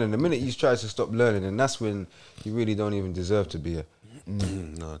keep on learning. The minute you try to stop learning, and that's when you really don't even deserve to be here.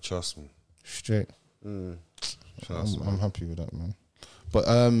 No, trust me. Straight. I'm happy with that, man. But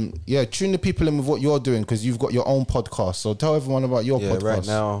tune the people in with what you're doing because you've got your own podcast. So tell everyone about your podcast. Right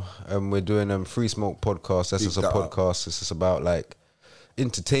now, we're doing Free Smoke podcast. That's just a podcast. It's just about like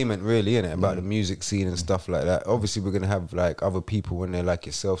entertainment, really, innit? About the music scene and stuff like that. Obviously, we're gonna have like other people in there like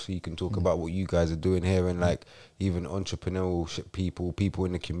yourself, so you can talk about what you guys are doing here and like even entrepreneurship people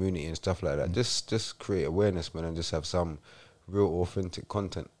in the community and stuff like that. Just create awareness, man, and just have some real authentic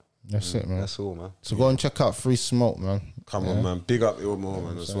content. That's it, man. That's all, man. So go and check out Free Smoke, man. Come on, man. Big up Ilmo,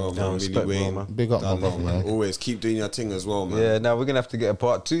 man, as well, man. Respect, Wayne. man. Big up, my brother, man. Always keep doing your thing as well, man. Yeah, now we're gonna have to get a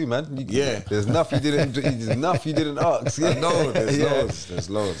part 2, man. There's enough you didn't. There's enough you didn't ask. Yeah. No, there's loads. There's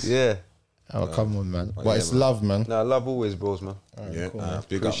loads. Yeah. Oh, come on, man. But it's love, man. Nah, love always, bros, man. Yeah, cool, man.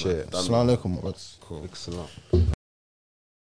 big Appreciate up, it. man. Assalamu alaikum. Cool. Big salam.